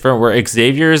very different. Where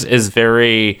Xavier's is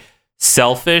very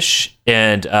selfish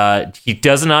and he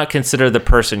does not consider the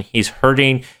person he's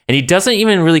hurting, and he doesn't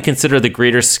even really consider the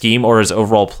greater scheme or his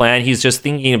overall plan. He's just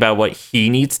thinking about what he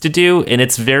needs to do, and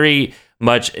it's very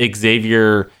much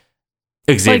Xavier.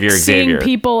 Like seeing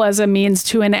people as a means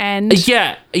to an end.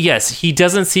 Yes, he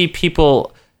doesn't see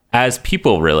people as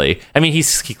people, really. I mean, he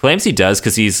claims he does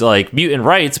because he's like mutant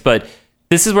rights, but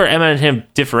this is where Emma and him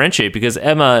differentiate, because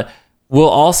Emma will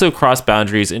also cross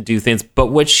boundaries and do things, but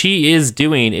what she is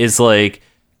doing is like,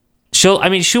 she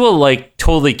will like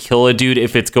totally kill a dude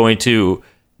if it's going to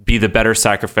be the better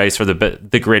sacrifice for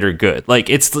the greater good. Like,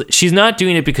 she's not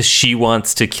doing it because she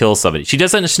wants to kill somebody.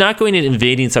 She's not going and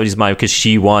invading somebody's mind because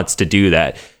she wants to do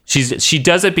that. She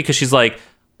does it because she's like,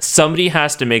 somebody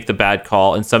has to make the bad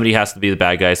call and somebody has to be the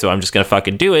bad guy, so I'm just gonna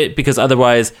fucking do it, because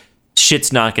otherwise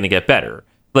shit's not gonna get better.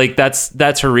 Like,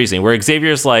 that's her reasoning. Where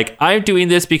Xavier's like, I'm doing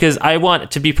this because I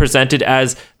want to be presented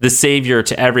as the savior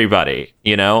to everybody,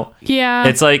 you know? Yeah.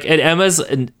 It's like, and Emma's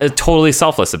totally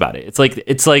selfless about it.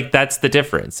 It's like that's the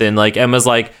difference. And like, Emma's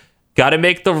like, gotta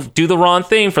do the wrong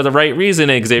thing for the right reason.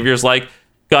 And Xavier's like,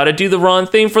 gotta do the wrong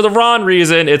thing for the wrong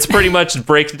reason. It's pretty much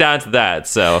breaks down to that.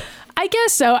 So I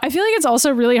guess so. I feel like it's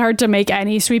also really hard to make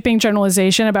any sweeping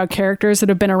generalization about characters that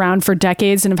have been around for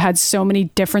decades and have had so many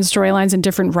different storylines and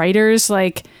different writers.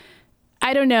 Like,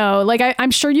 I don't know. Like,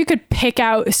 I'm sure you could pick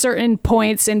out certain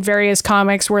points in various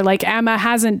comics where like Emma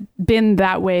hasn't been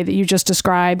that way that you just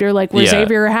described, or like where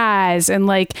Xavier has. And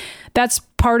like, that's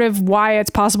part of why it's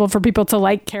possible for people to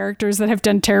like characters that have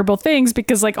done terrible things,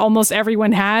 because like almost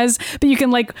everyone has, but you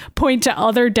can like point to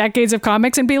other decades of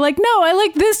comics and be like, no, I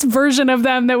like this version of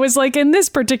them that was like in this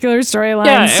particular storyline.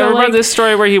 Yeah, so, and remember like, this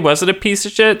story where he wasn't a piece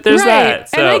of shit? There's right. that.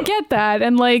 So. And I get that.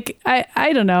 And like,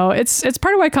 I don't know. It's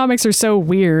part of why comics are so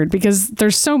weird, because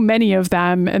there's so many of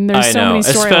them and there's so many storylines.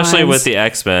 Especially with the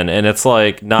X-Men, and it's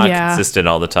like not consistent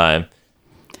all the time.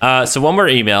 So one more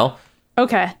email.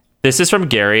 Okay. This is from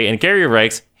Gary, and Gary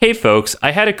writes, "Hey folks, I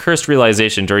had a cursed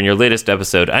realization during your latest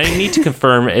episode. I need to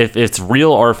confirm if it's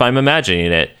real or if I'm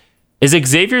imagining it. Is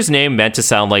Xavier's name meant to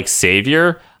sound like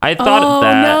Savior? I had thought of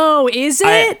that. Oh, no, is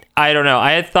it? I don't know.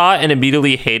 I had thought and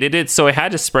immediately hated it, so I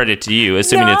had to spread it to you,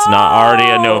 assuming it's not already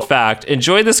a known fact.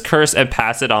 Enjoy this curse and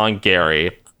pass it on,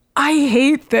 Gary." I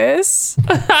hate this.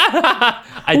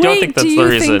 I don't think that's the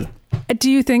reason. Do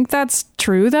you think that's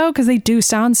true though? Because they do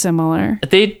sound similar.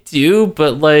 They do,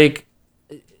 but like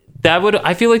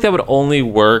I feel like that would only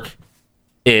work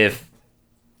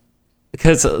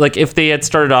because like if they had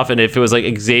started off and if it was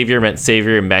like Xavier meant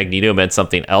Savior and Magneto meant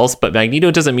something else, but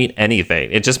Magneto doesn't mean anything.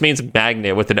 It just means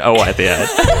magnet with an O at the end.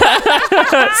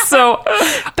 So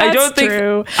that's I don't think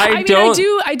true. I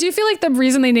do feel like the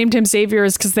reason they named him Savior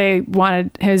is because they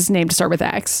wanted his name to start with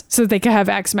X, so they could have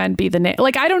X-Men be the name.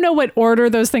 Like, I don't know what order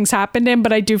those things happened in,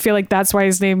 but I do feel like that's why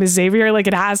his name is Xavier. Like,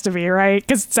 it has to be, right?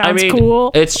 Because it sounds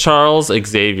cool. It's Charles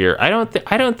Xavier. I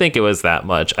don't think it was that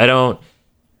much.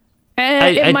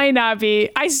 It might not be.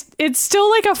 It's still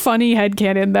like a funny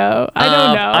headcanon though. I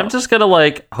don't know. I'm just gonna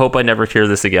like hope I never hear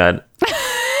this again.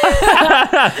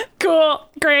 Cool,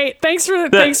 great. Thanks for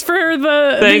the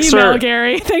email,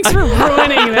 Gary. Thanks for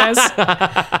ruining this.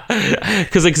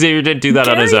 Because Xavier didn't do that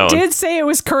on his own. Gary did say it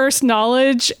was cursed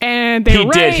knowledge, and he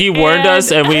did. He warned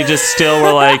us, and we just still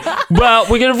were like, "Well,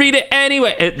 we're gonna read it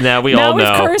anyway." Now we all know.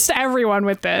 We've cursed everyone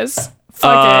with this.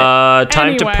 Fuck it.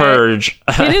 Time to purge.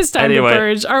 It is time to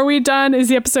purge. Are we done? Is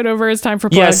the episode over? It's time for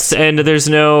plugs. Yes, and there's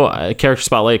no character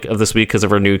spotlight of this week because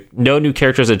of our no new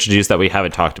characters introduced that we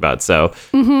haven't talked about. So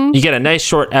you get a nice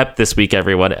short ep this week,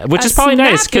 everyone, which is probably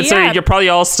nice considering you're probably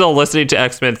all still listening to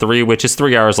X-Men 3, which is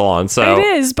 3 hours long. So it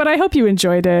is, but I hope you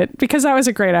enjoyed it because that was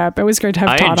a great ep. It was great to have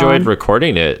Todd on. I enjoyed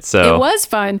recording it. So it was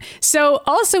fun. So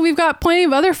also we've got plenty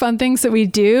of other fun things that we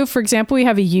do. For example, we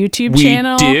have a YouTube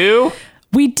channel.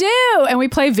 We do, and we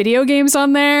play video games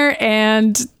on there,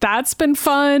 and that's been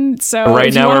fun. So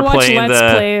right now we're playing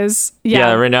Let's Plays.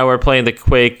 Yeah, right now we're playing the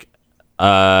Quake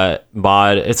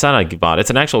mod. It's not a mod,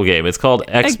 it's an actual game. It's called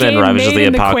X-Men Ravages of the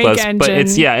Apocalypse. But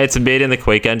it's made in the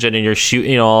Quake engine, and you're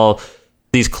shooting all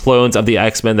these clones of the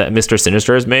X-Men that Mr.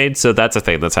 Sinister has made. So that's a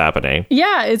thing that's happening.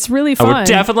 Yeah, it's really fun. And we're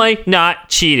definitely not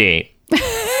cheating.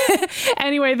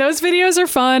 Anyway, those videos are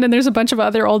fun, and there's a bunch of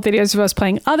other old videos of us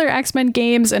playing other X-Men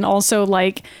games and also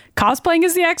like cosplaying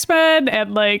as the X-Men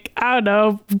and like, I don't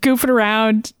know, goofing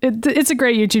around. It's a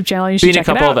great YouTube channel. You should check it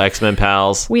out. Being a couple of X-Men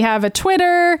pals. We have a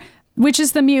Twitter, which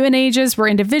is the Mutant Ages. We're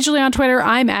individually on Twitter.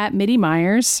 I'm at Mitty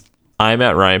Myers. I'm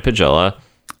at Ryan Pagella.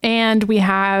 And we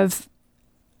have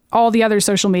all the other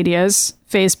social medias: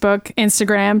 Facebook,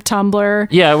 Instagram, Tumblr.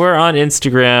 Yeah, we're on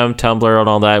Instagram, Tumblr, and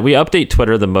all that. We update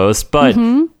Twitter the most, but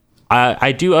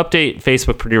I do update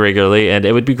Facebook pretty regularly, and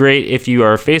it would be great if you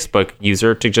are a Facebook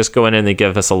user to just go in and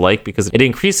give us a like, because it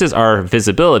increases our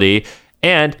visibility.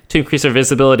 And to increase our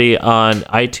visibility on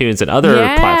iTunes and other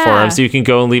platforms, you can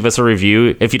go and leave us a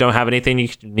review. If you don't have anything you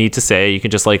need to say, you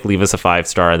can just like leave us a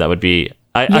 5-star. That would be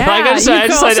I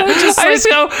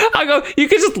go, you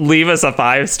could just leave us a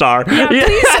 5-star. Yeah,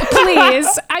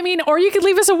 please. I mean, or you could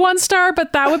leave us a 1-star,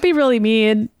 but that would be really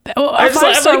mean. A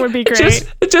 5-star would be great.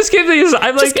 Just give these.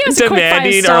 I'm like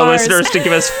demanding our listeners to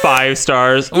give us 5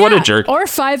 stars. What a jerk. Or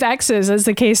 5 X's, as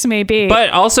the case may be. But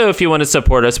also, if you want to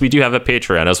support us, we do have a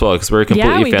Patreon as well, because we're a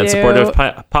completely fan-supportive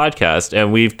podcast,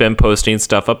 and we've been posting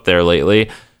stuff up there lately.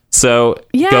 So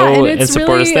go and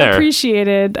support us there.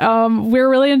 Appreciated. We're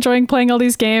really enjoying playing all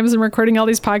these games and recording all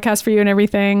these podcasts for you and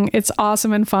everything. It's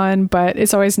awesome and fun, but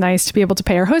it's always nice to be able to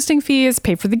pay our hosting fees,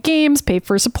 pay for the games, pay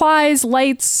for supplies,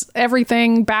 lights,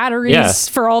 everything, batteries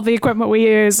for all the equipment we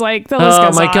use. Like the list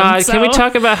goes on. Oh my God. So. Can we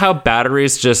talk about how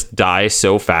batteries just die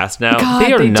so fast now? God,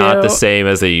 they are not the same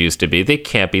as they used to be. They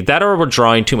can't be. That or we're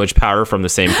drawing too much power from the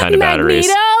same kind of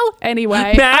batteries.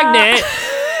 Anyway.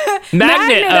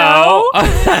 Magneto.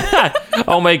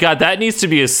 Oh my God, that needs to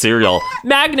be a cereal.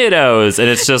 Magnetos. And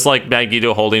it's just like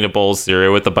Magneto holding a bowl of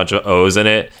cereal with a bunch of O's in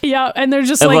it. Yeah, and they're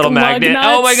just a like little magnet. nuts.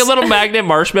 Oh my God, little magnet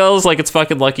marshmallows like it's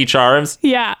fucking Lucky Charms.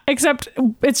 Yeah, except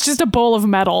it's just a bowl of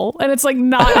metal and it's like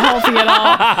not healthy at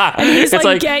all. And he's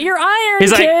like, get your iron,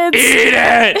 he's kids. Like, eat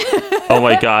it. Oh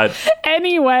my God.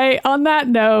 Anyway, on that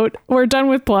note, we're done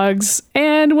with plugs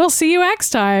and we'll see you next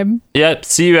time. Yep,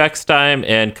 see you next time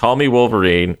and call me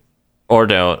Wolverine. Or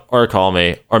don't, or call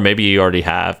me, or maybe you already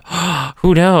have.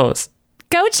 Who knows?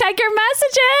 Go check your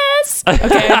messages.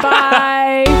 Okay,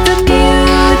 bye. The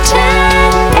Mutant